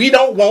that we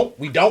don't want,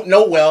 we don't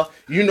know well.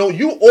 You know,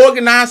 you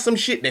organized some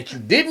shit that you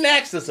didn't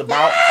ask us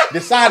about,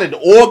 decided to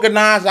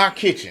organize our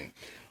kitchen,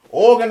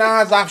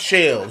 organize our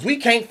shelves. We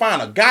can't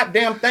find a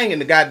goddamn thing in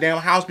the goddamn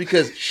house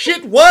because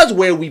shit was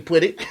where we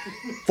put it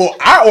for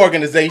our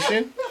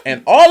organization,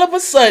 and all of a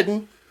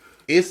sudden,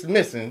 it's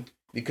missing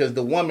because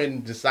the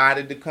woman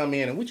decided to come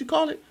in and what you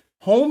call it?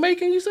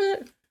 Homemaking, you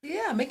said?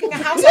 Yeah, making a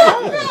house at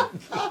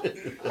home.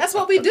 That's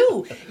what we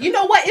do. You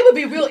know what? It would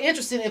be real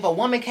interesting if a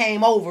woman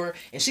came over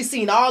and she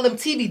seen all them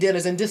TV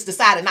dinners and just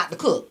decided not to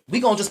cook. We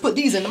gonna just put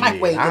these in the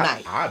microwave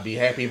tonight. I'd be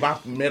happy if I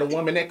met a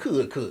woman that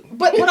could cook.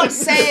 But what I'm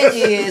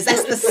saying is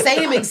that's the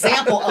same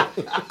example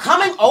of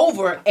coming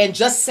over and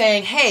just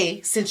saying,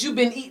 hey, since you've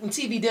been eating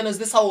TV dinners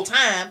this whole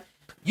time,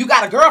 you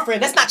got a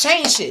girlfriend. That's not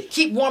change shit.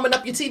 Keep warming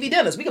up your TV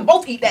dinners. We can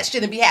both eat that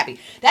shit and be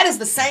happy. That is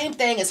the same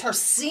thing as her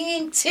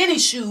seeing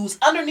tennis shoes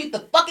underneath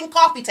the fucking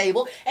coffee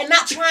table and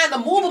not trying to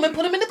move them and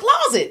put them in the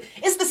closet.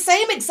 It's the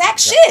same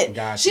exact shit.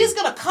 She's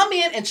going to come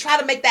in and try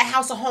to make that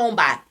house a home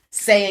by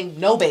saying,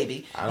 no,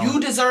 baby, you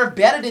deserve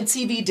better than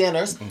TV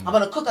dinners. I'm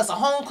going to cook us a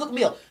home-cooked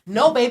meal.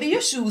 No, baby,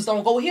 your shoes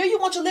don't go here. You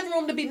want your living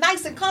room to be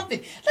nice and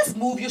comfy. Let's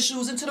move your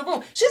shoes into the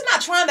room. She's not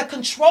trying to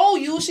control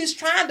you. She's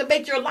trying to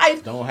make your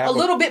life a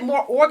little bit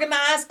more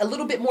organized, a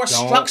little bit more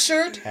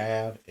structured. I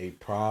have a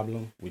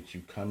problem with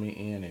you coming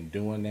in and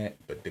doing that,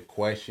 but the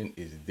question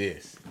is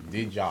this.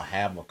 Did y'all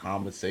have a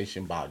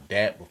conversation about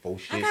that before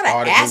shit started? I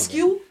gotta ask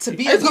you to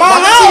be a good woman.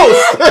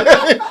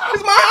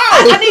 It's my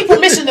house. I need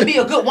permission to be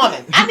a good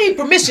woman. I need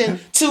permission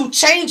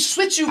to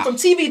switch you from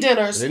TV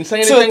dinners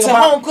to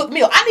home cooked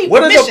meal. I need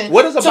permission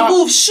to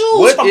move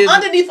shoes from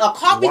underneath a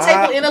coffee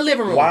table in a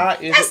living room.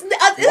 It's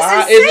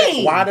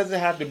insane. Why does it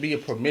have to be a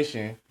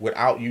permission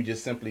without you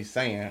just simply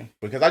saying?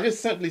 Because I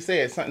just simply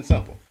said something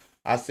simple.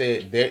 I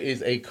said there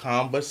is a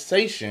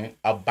conversation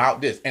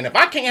about this, and if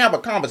I can't have a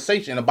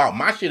conversation about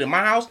my shit in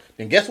my house,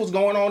 then guess what's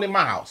going on in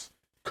my house?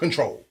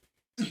 Control.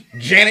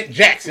 Janet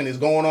Jackson is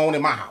going on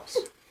in my house.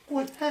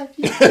 What have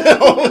you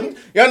done?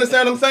 You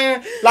understand what I'm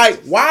saying?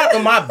 Like, why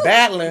am I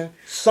battling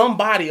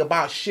somebody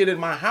about shit in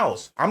my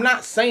house? I'm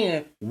not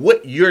saying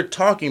what you're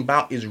talking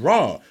about is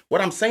wrong. What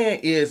I'm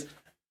saying is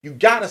you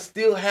gotta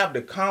still have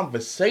the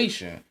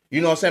conversation. You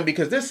know what I'm saying?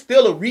 Because there's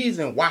still a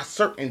reason why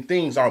certain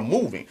things are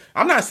moving.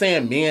 I'm not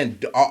saying men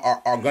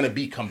are going to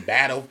be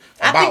combative.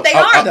 I think they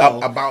are, though.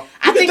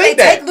 I think they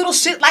take little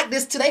shit like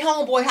this to their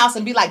homeboy house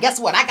and be like, guess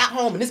what? I got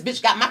home and this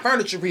bitch got my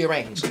furniture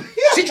rearranged.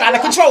 She trying to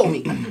control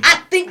me.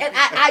 I think, and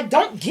I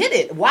don't get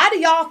it. Why do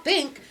y'all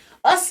think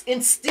us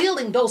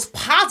instilling those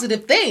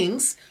positive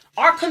things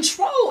are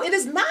control? It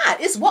is not.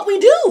 It's what we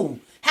do.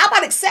 How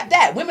about accept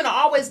that? Men are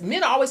always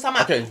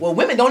talking about, well,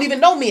 women don't even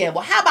know men.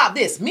 Well, how about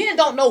this? Men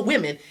don't know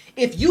women.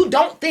 If you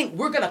don't think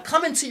we're going to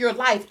come into your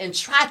life and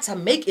try to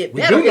make it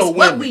better, it's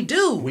what we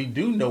do. We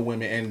do know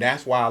women, and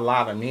that's why a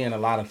lot of men, a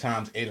lot of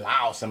times,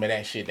 allow some of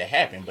that shit to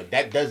happen. But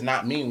that does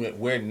not mean that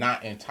we're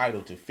not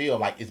entitled to feel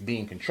like it's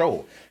being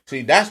controlled.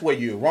 See, that's where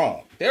you're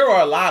wrong. There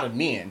are a lot of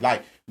men,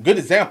 like, good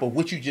example,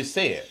 what you just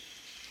said.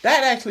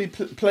 That actually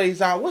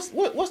plays out. What's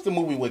the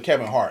movie with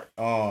Kevin Hart?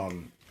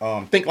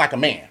 Think Like a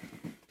Man.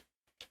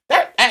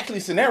 That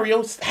actually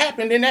scenarios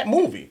happened in that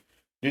movie.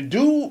 The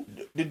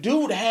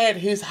dude had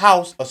his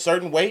house a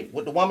certain way.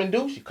 What the woman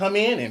do? She come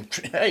in and,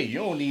 hey, you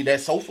don't need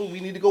that sofa.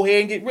 We need to go ahead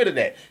and get rid of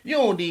that. You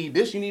don't need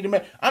this. You need to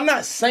make. I'm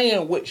not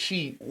saying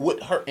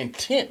what her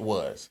intent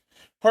was.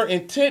 Her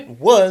intent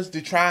was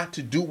to try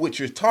to do what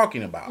you're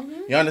talking about.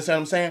 Mm-hmm. You understand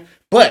what I'm saying?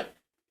 But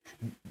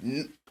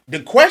the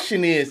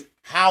question is,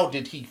 how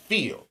did he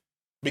feel?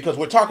 Because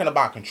we're talking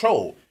about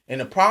control. And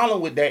the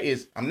problem with that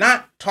is I'm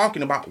not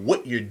talking about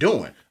what you're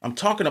doing. I'm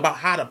talking about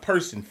how the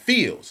person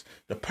feels.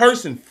 The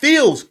person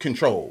feels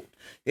controlled.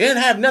 It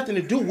doesn't have nothing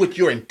to do with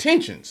your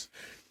intentions.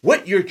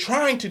 What you're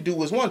trying to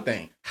do is one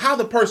thing. How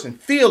the person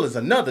feels is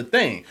another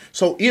thing.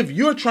 So if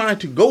you're trying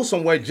to go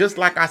somewhere, just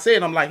like I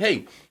said, I'm like,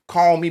 hey,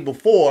 call me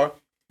before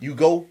you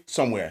go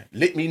somewhere.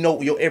 Let me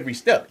know your every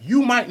step.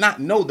 You might not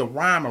know the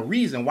rhyme or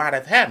reason why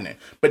that's happening.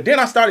 But then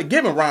I started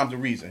giving rhymes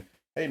and reason.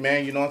 Hey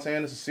man, you know what I'm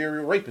saying? There's a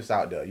serial rapist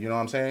out there. You know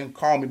what I'm saying?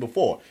 Call me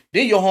before.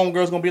 Then your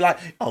homegirl's gonna be like,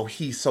 oh,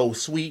 he's so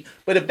sweet.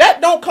 But if that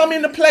don't come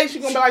into place,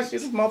 you're gonna be like,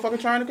 shit, this motherfucker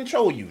trying to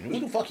control you.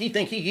 Who the fuck he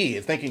think he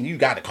is? Thinking you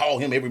gotta call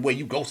him everywhere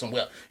you go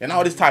somewhere and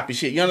all this type of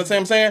shit. You understand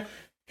what I'm saying?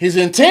 His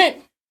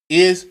intent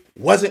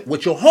wasn't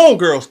what your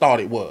homegirls thought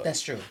it was.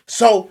 That's true.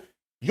 So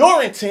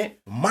your intent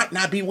might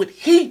not be what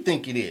he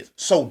think it is.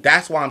 So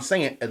that's why I'm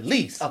saying at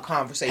least a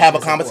conversation. Have a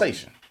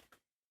conversation.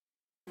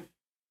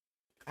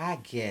 I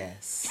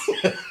guess.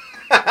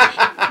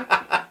 I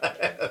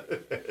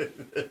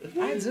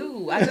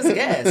do. I just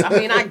guess. I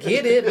mean, I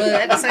get it, but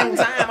at the same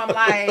time, I'm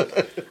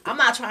like, I'm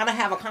not trying to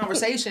have a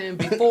conversation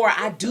before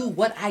I do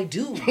what I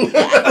do.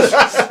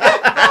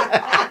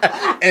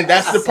 And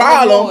that's the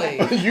problem.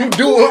 You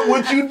doing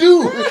what you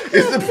do.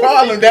 It's the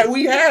problem that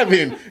we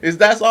having.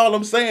 That's all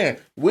I'm saying.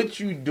 What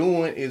you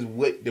doing is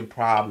what the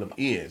problem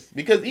is.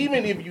 Because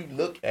even if you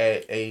look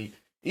at a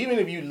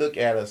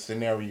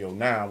scenario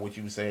now, what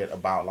you said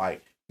about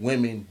like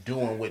women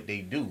doing what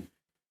they do.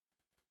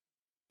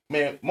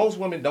 Man, most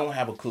women don't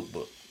have a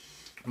cookbook.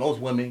 Most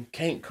women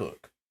can't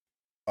cook.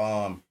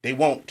 They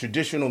want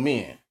traditional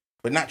men,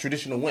 but not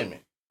traditional women.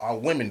 Are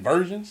women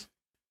virgins?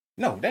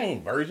 No, they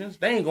ain't virgins.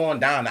 They ain't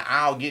going down the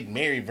aisle getting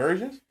married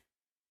virgins.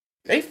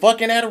 They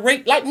fucking at a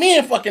rate like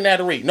men fucking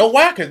at a rate. Know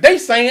why? Because they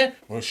saying,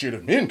 well, shit,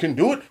 if men can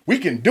do it, we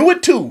can do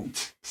it too.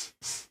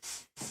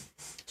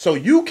 So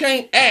you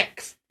can't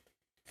ask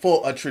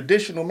for a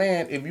traditional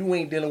man if you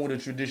ain't dealing with a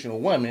traditional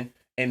woman.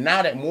 And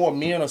now that more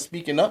men are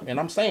speaking up, and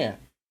I'm saying,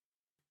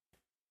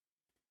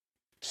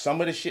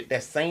 some of the shit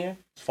that's saying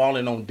is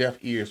falling on deaf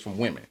ears from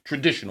women,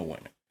 traditional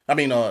women. I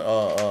mean,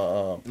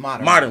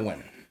 modern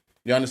women.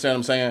 You understand what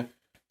I'm saying?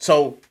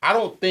 So I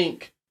don't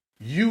think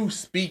you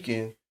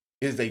speaking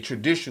is a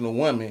traditional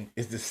woman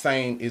is the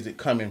same as it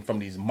coming from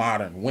these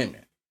modern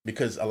women,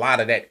 because a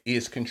lot of that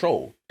is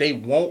control. They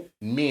want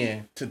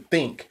men to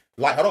think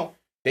like,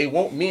 they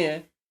want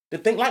men to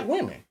think like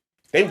women.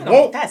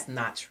 That's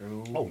not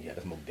true. Oh yeah,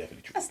 that's most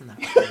definitely true. That's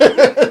not true.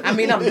 I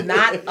mean, I'm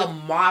not a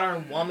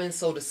modern woman,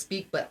 so to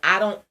speak, but I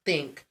don't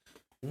think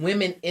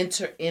women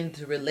enter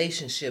into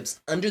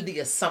relationships under the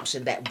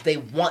assumption that they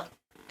want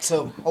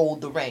to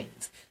hold the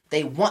reins.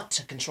 They want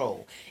to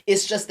control.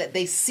 It's just that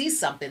they see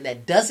something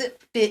that doesn't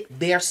fit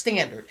their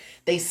standard.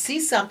 They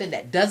see something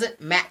that doesn't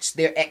match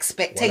their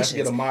expectations. Well,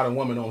 let's get a modern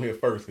woman on here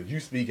first, because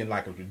you speaking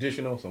like a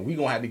traditional, so we're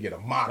going to have to get a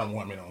modern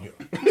woman on here.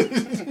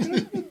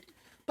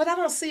 But I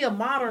don't see a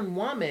modern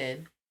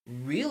woman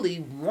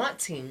really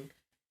wanting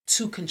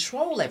to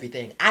control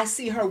everything. I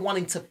see her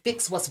wanting to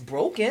fix what's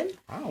broken,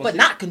 but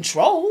not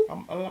control.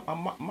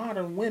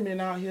 Modern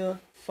women out here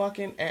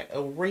fucking at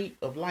a rate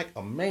of like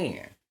a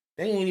man.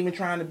 They ain't even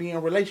trying to be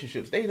in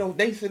relationships. They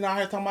sitting out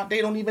here talking about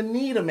they don't even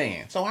need a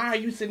man. So how are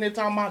you sitting there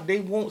talking about they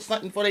want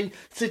something for their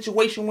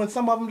situation when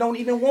some of them don't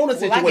even want a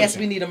situation? Well, I guess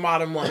we need a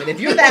modern woman. If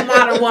you're that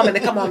modern woman to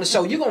come on the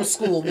show, you're going to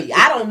school me.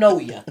 I don't know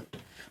you.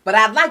 But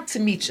I'd like to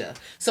meet you.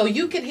 So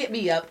you can hit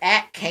me up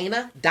at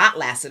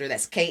Kaynah.Lassiter.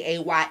 That's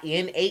Kaynah.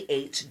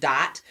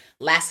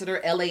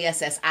 Lassiter,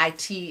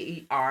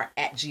 Lassiter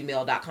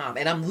 @gmail.com.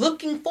 And I'm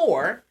looking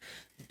for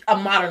a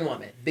modern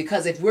woman,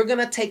 because if we're going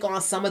to take on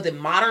some of the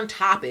modern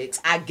topics,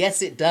 I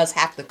guess it does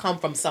have to come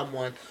from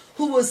someone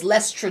who is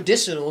less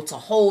traditional to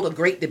hold a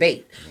great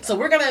debate. So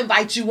we're going to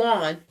invite you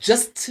on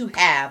just to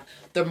have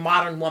the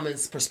modern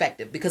woman's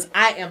perspective, because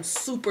I am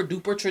super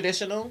duper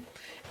traditional.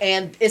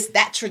 And it's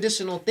that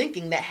traditional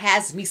thinking that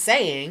has me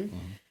saying,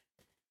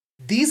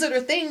 these are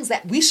the things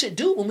that we should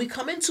do when we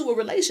come into a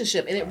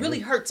relationship. And it really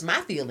hurts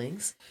my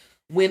feelings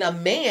when a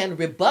man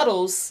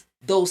rebuttals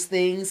those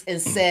things and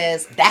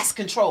says, that's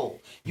control.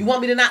 You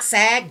want me to not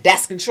sag?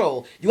 That's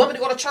control. You want me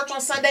to go to church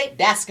on Sunday?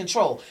 That's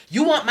control.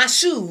 You want my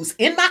shoes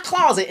in my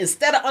closet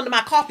instead of under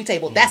my coffee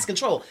table? That's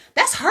control.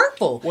 That's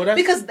hurtful,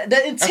 because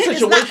the intent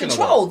is not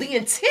control. The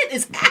intent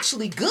is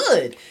actually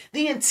good.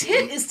 The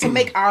intent is to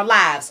make our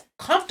lives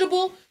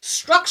comfortable,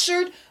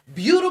 structured,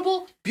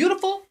 beautiful,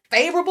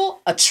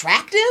 favorable,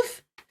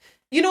 attractive.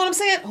 You know what I'm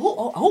saying? Who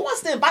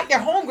wants to invite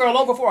their homegirl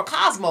over for a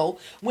Cosmo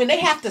when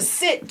they have to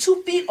sit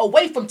 2 feet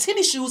away from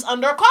tennis shoes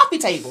under a coffee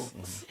table?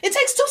 It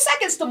takes 2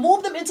 seconds to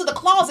move them into the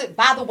closet,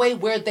 by the way,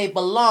 where they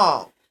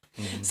belong.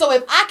 So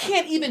if I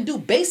can't even do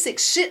basic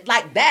shit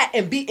like that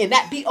and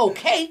that be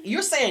okay,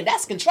 you're saying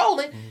that's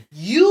controlling.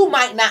 You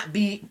might not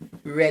be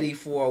ready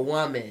for a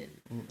woman.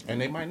 And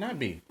they might not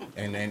be.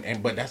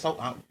 But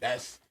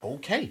that's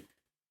okay.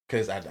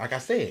 Because like I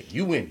said,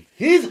 you in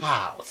his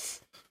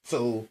house.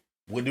 So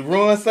what did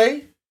Ron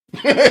say?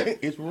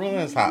 It's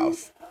Ron's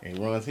house. It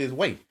runs his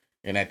way.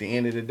 And at the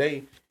end of the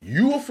day,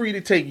 you are free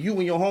to take you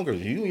and your homegirl.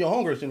 You and your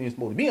homegirl shouldn't even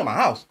supposed to be in my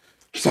house.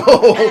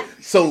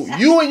 So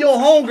you and your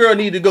homegirl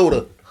need to go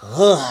to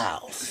her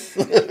house.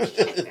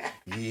 Yeah.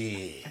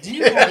 Do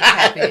you have a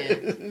tap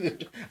in?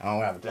 I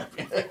don't have a tap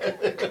in.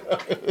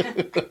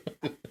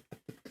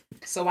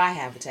 So I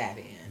have a tap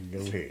in. Go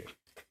ahead.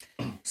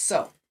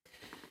 So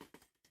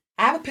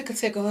I have a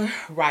particular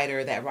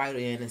writer that wrote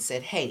in and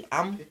said, hey,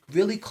 I'm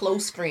really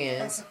close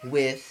friends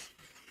with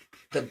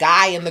the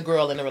guy and the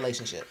girl in the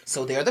relationship.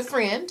 So they're the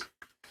friend,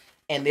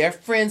 and they're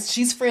friends.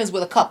 She's friends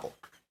with a couple.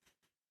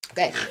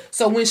 Okay,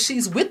 so when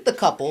she's with the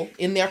couple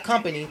in their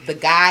company, the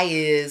guy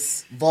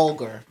is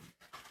vulgar.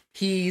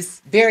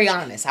 He's very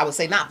honest. I would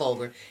say not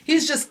vulgar.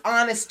 He's just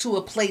honest to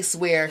a place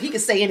where he can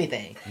say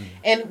anything.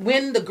 And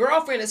when the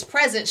girlfriend is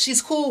present,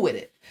 she's cool with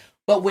it.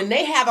 But when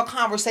they have a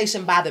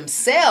conversation by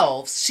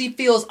themselves, she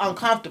feels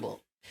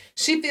uncomfortable.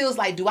 She feels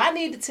like, do I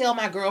need to tell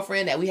my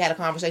girlfriend that we had a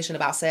conversation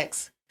about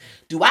sex?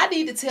 Do I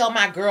need to tell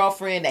my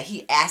girlfriend that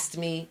he asked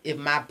me if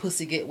my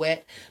pussy get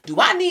wet? Do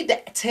I need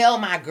to tell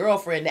my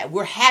girlfriend that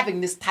we're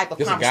having this type of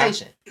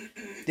conversation?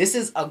 This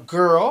is a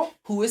girl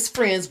who is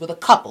friends with a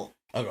couple.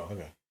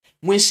 Okay.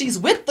 When she's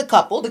with the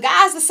couple, the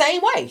guy's the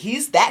same way.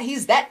 He's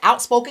that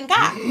outspoken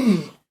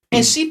guy.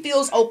 And she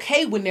feels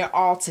okay when they're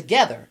all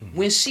together.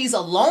 When she's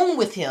alone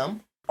with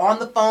him, on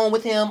the phone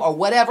with him or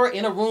whatever,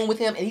 in a room with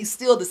him, and he's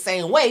still the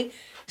same way,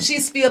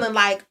 she's feeling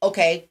like,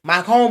 okay,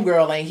 my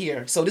homegirl ain't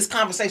here, so this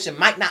conversation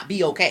might not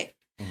be okay.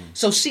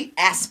 So she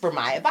asks for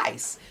my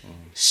advice.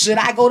 Should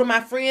I go to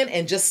my friend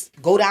and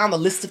just go down the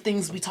list of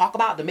things we talk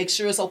about to make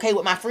sure it's okay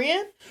with my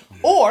friend?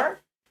 Or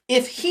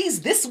if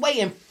he's this way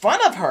in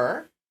front of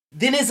her,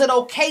 then is it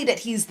okay that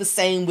he's the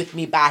same with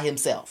me by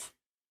himself?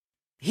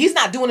 He's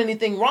not doing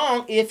anything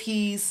wrong if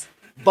he's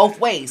both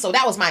ways. So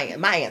that was my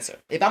answer.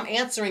 If I'm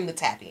answering the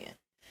tap in,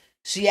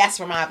 she asked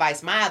for my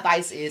advice. My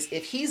advice is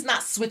if he's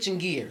not switching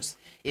gears,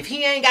 if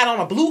he ain't got on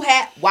a blue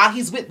hat while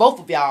he's with both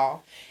of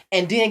y'all,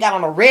 and then got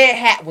on a red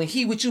hat when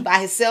he with you by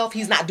himself,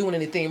 he's not doing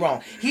anything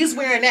wrong. He's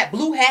wearing that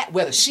blue hat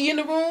whether she in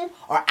the room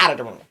or out of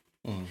the room.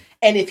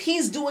 And if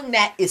he's doing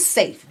that, it's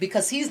safe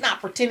because he's not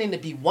pretending to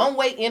be one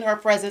way in her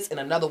presence and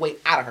another way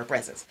out of her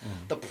presence.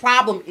 The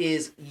problem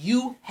is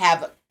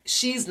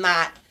she's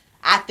not,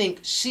 I think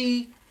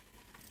she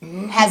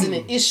has an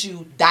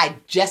issue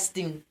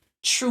digesting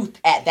truth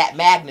at that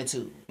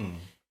magnitude.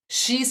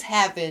 She's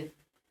having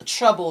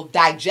trouble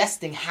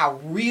digesting how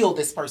real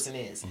this person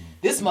is.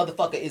 This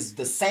motherfucker is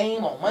the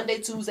same on Monday,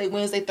 Tuesday,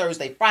 Wednesday,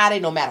 Thursday, Friday,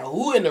 no matter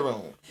who in the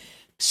room.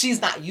 She's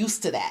not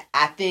used to that.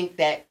 I think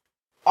that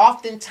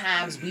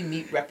oftentimes we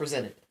meet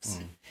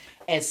representatives.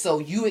 And so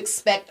you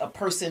expect a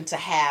person to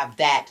have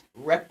that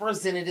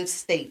representative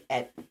state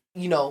at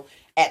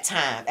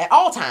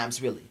all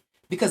times really,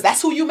 because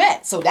that's who you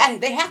met. So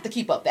that they have to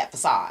keep up that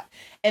facade.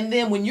 And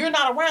then when you're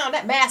not around,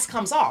 that mask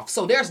comes off.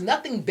 So there's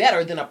nothing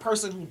better than a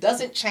person who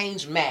doesn't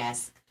change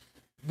masks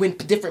when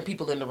different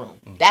people in the room.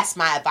 That's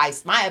my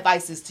advice. My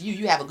advice is to you.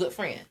 You have a good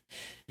friend.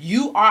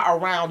 You are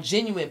around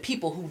genuine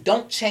people who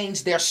don't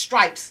change their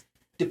stripes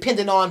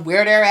depending on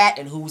where they're at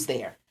and who's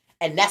there.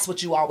 And that's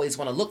what you always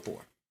want to look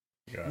for.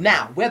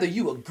 Now, whether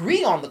you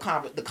agree on the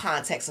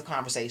context of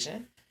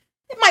conversation,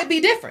 it might be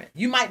different.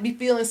 You might be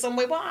feeling some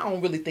way, well, I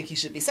don't really think he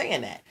should be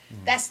saying that.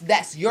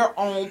 That's your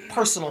own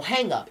personal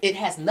hang up. It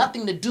has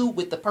nothing to do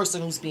with the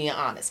person who's being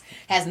honest.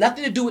 It has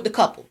nothing to do with the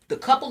couple. The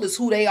couple is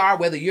who they are,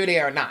 whether you're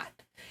there or not.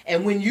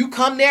 And when you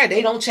come there,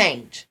 they don't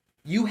change.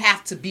 You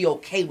have to be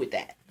okay with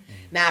that.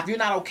 Now, if you're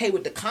not okay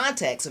with the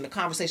context and the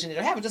conversation that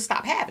they're having, just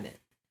stop having it.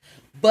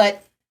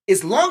 But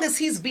as long as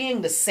he's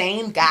being the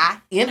same guy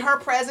in her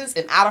presence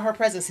and out of her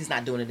presence, he's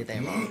not doing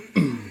anything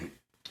wrong.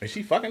 Is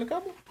she fucking a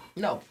couple?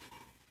 No.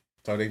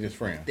 So they just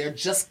friends? They're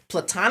just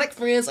platonic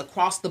friends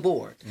across the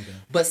board.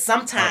 But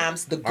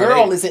sometimes the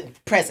girl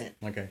isn't present.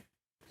 Okay.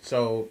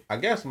 So I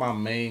guess my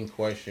main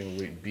question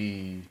would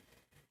be,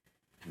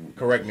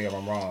 correct me if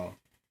I'm wrong,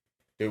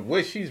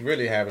 what she's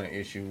really having an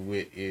issue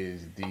with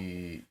is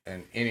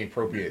an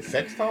inappropriate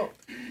sex talk.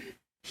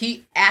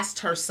 He asked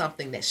her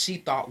something that she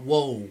thought,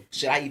 whoa,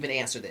 should I even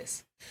answer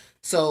this?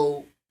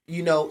 So,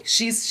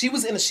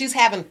 she's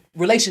having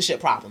relationship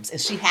problems and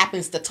she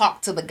happens to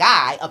talk to the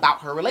guy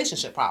about her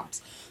relationship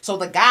problems. So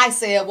the guy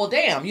said, well,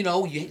 damn, you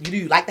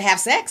like to have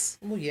sex?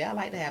 Well, yeah, I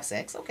like to have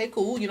sex. Okay,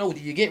 cool. Do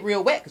you get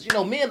real wet?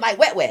 Because, men like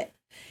wet.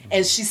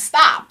 And she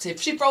stopped.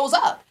 She froze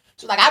up.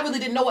 She's like, I really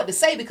didn't know what to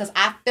say because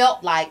I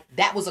felt like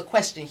that was a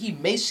question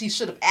she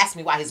should have asked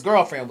me while his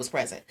girlfriend was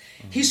present.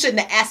 He shouldn't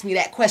have asked me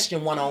that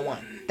question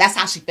one-on-one. That's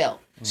how she felt.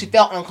 She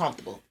felt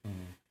uncomfortable.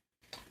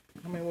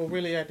 I mean, well,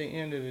 really at the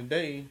end of the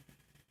day,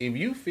 if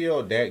you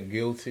feel that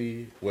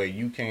guilty where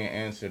you can't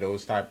answer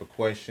those type of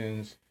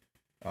questions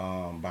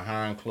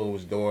behind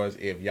closed doors,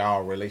 if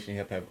y'all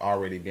relationship have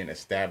already been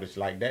established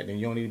like that, then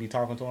you don't need to be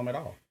talking to him at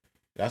all.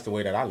 That's the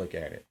way that I look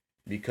at it.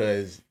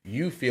 Because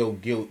you feel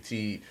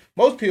guilty.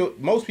 Most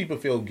people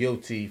feel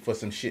guilty for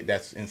some shit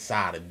that's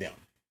inside of them.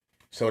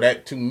 So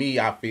that, to me,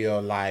 I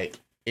feel like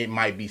it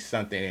might be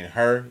something in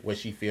her where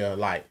she feel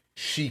like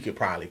she could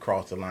probably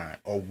cross the line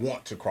or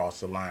want to cross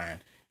the line,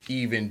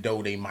 even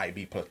though they might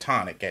be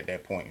platonic at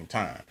that point in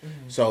time.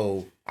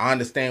 So I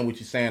understand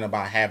what you're saying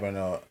about having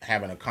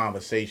a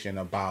conversation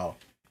about,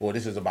 well,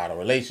 this is about a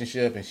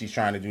relationship and she's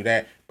trying to do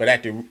that. But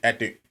at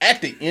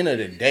the end of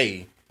the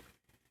day,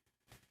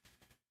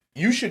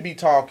 you should be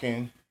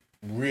talking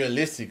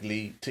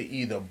realistically to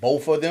either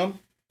both of them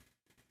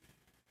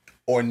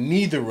or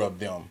neither of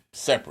them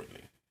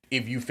separately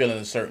if you feel in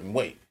a certain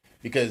way.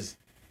 Because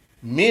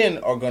men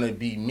are gonna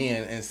be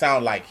men and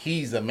sound like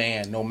he's a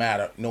man no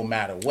matter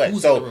what.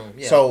 Who's in the room?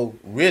 Yeah. So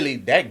really,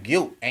 that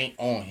guilt ain't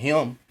on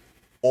him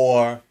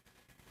or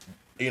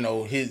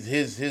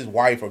his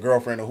wife or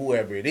girlfriend or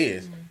whoever it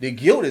is. The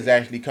guilt is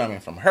actually coming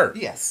from her.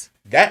 Yes.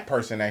 That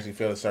person actually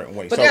feels a certain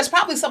way. But there's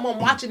probably someone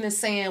watching this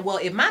saying, well,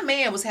 if my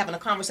man was having a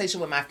conversation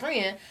with my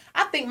friend,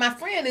 I think my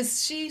friend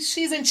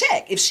she's in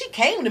check. If she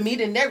came to me,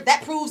 then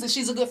that proves that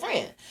she's a good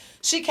friend.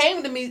 She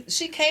came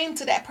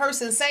to that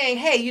person saying,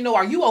 hey,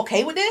 are you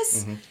okay with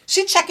this? Mm-hmm.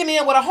 She checking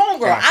in with a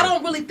homegirl. Gotcha. I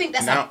don't really think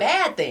that's a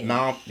bad thing.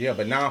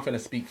 But now I'm finna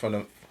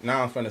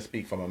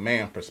speak from a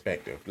man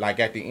perspective. Like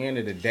at the end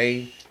of the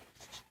day,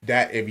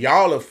 that if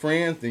y'all are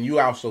friends, then you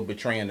also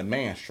betraying the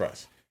man's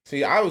trust.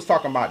 See, I was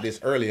talking about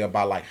this earlier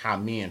about like how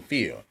men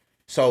feel.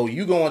 So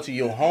you go into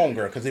your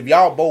homegirl, because if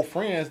y'all both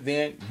friends,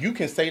 then you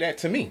can say that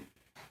to me.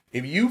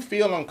 If you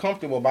feel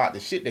uncomfortable about the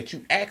shit that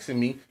you asking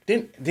me,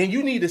 then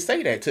you need to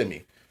say that to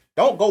me.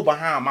 Don't go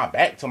behind my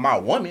back to my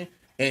woman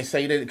and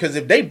say that, because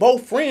if they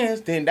both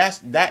friends, then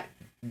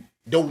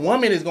the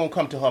woman is gonna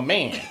come to her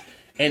man,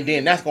 and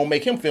then that's gonna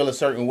make him feel a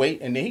certain way,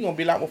 and then he gonna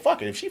be like, well,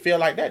 fuck it. If she feel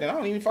like that, then I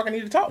don't even fucking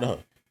need to talk to her.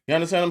 You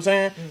understand what I'm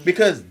saying? Mm-hmm.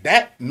 Because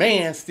that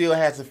man still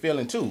has a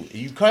feeling too.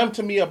 You come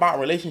to me about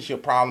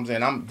relationship problems,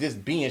 and I'm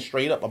just being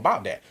straight up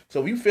about that.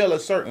 So if you feel a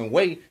certain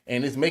way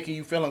and it's making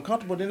you feel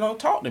uncomfortable, then don't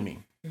talk to me.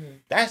 Mm-hmm.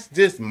 That's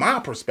just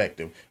my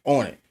perspective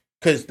on it.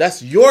 Because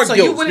that's your guilt. So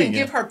you wouldn't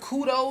give her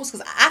kudos?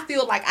 Because I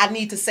feel like I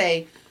need to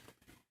say,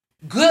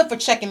 good for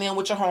checking in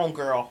with your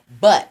homegirl,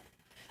 but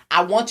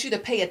I want you to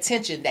pay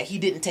attention that he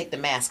didn't take the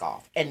mask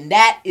off. And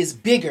that is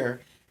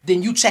bigger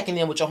than you checking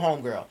in with your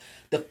homegirl.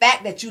 The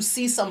fact that you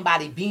see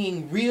somebody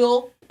being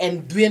real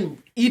and then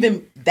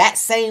even that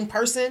same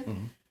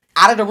person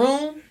out of the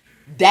room,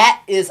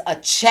 that is a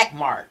check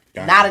mark,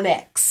 not an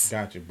X.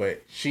 Gotcha.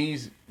 But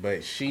she's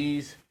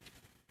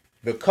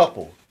the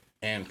couple,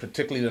 and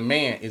particularly the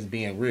man is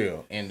being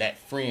real, and that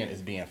friend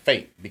is being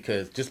fake.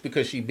 Because just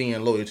because she's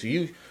being loyal to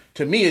you,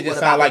 to me it just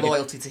sounds like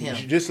loyalty to him.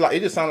 It just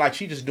sounds like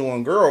she just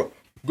doing girl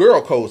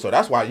code. So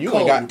that's why you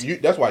ain't got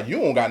that's why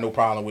you don't got no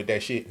problem with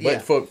that shit.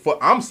 But for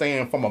I'm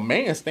saying from a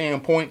man's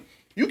standpoint,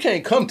 you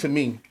can't come to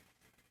me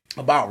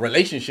about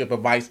relationship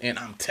advice and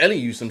I'm telling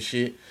you some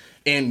shit,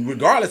 and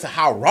regardless of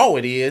how raw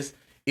it is,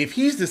 if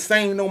he's the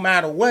same no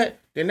matter what,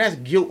 then that's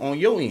guilt on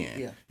your end.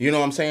 Yeah. You know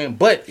what I'm saying?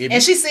 But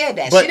she said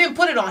that. She didn't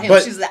put it on him.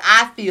 She said,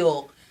 I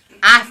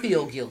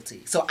feel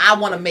guilty. So I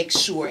want to make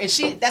sure. And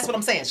that's what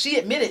I'm saying. She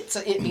admitted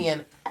to it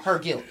being her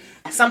guilt.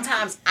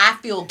 Sometimes I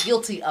feel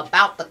guilty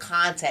about the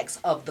context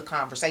of the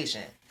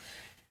conversation.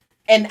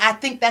 And I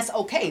think that's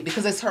okay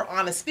because it's her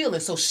honest feeling.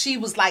 So she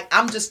was like,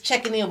 I'm just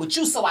checking in with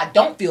you so I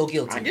don't feel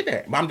guilty. I get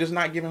that. But I'm just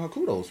not giving her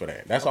kudos for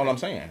that. That's all I'm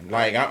saying.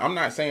 Like, I'm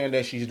not saying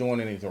that she's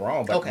doing anything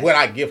wrong. But would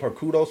I give her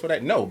kudos for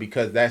that? No,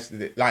 because that's,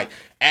 like,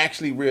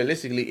 actually,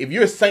 realistically, if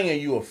you're saying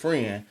you're a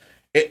friend,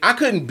 I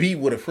couldn't be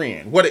with a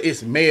friend, whether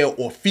it's male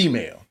or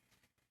female.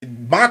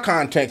 My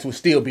context would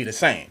still be the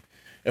same.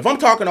 If I'm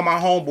talking to my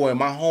homeboy and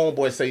my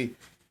homeboy say,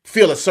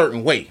 feel a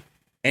certain way,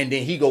 and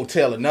then he go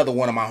tell another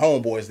one of my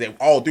homeboys that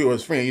all three of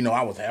his friends,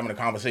 I was having a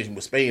conversation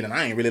with Spade and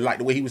I ain't really like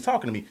the way he was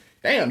talking to me.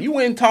 Damn, you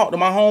went and talked to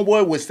my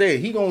homeboy, what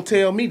said he gonna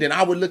tell me, then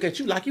I would look at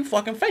you like you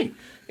fucking fake.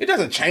 It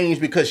doesn't change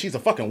because she's a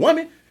fucking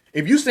woman.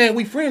 If you saying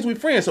we friends, we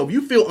friends. So if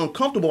you feel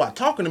uncomfortable about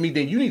talking to me,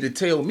 then you need to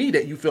tell me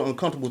that you feel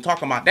uncomfortable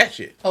talking about that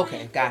shit.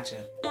 Okay,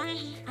 gotcha.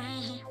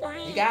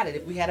 You got it.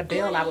 If we had a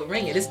bell, I would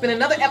ring it. It's been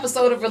another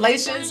episode of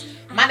Relations.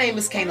 My name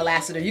is Kaynah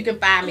Lassiter. You can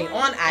find me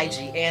on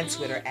IG and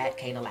Twitter at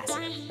Kaynah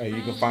Lassiter. Hey,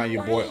 you can find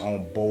your boy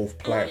on both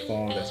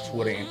platforms. That's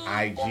Twitter and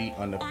IG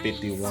under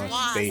 51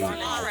 Spade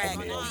Alpha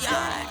Male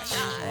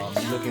God.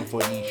 If you're looking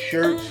for these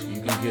shirts,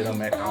 you can get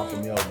them at Alpha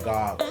Male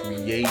God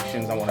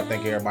Creations. I want to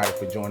thank everybody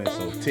for joining.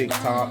 So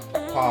TikTok,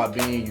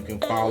 Podbean, you can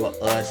follow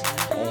us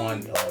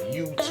on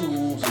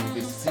YouTube so you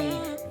can see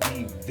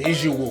the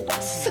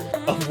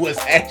visuals of what's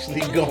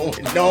actually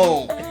going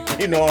on.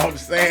 You know what I'm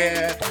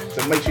saying?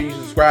 So make sure you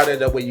subscribe.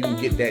 That way you can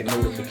get that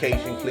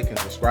notification. Click and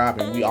subscribe,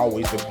 and we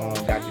always got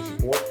your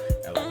support.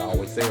 And like I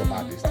always say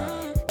about this time,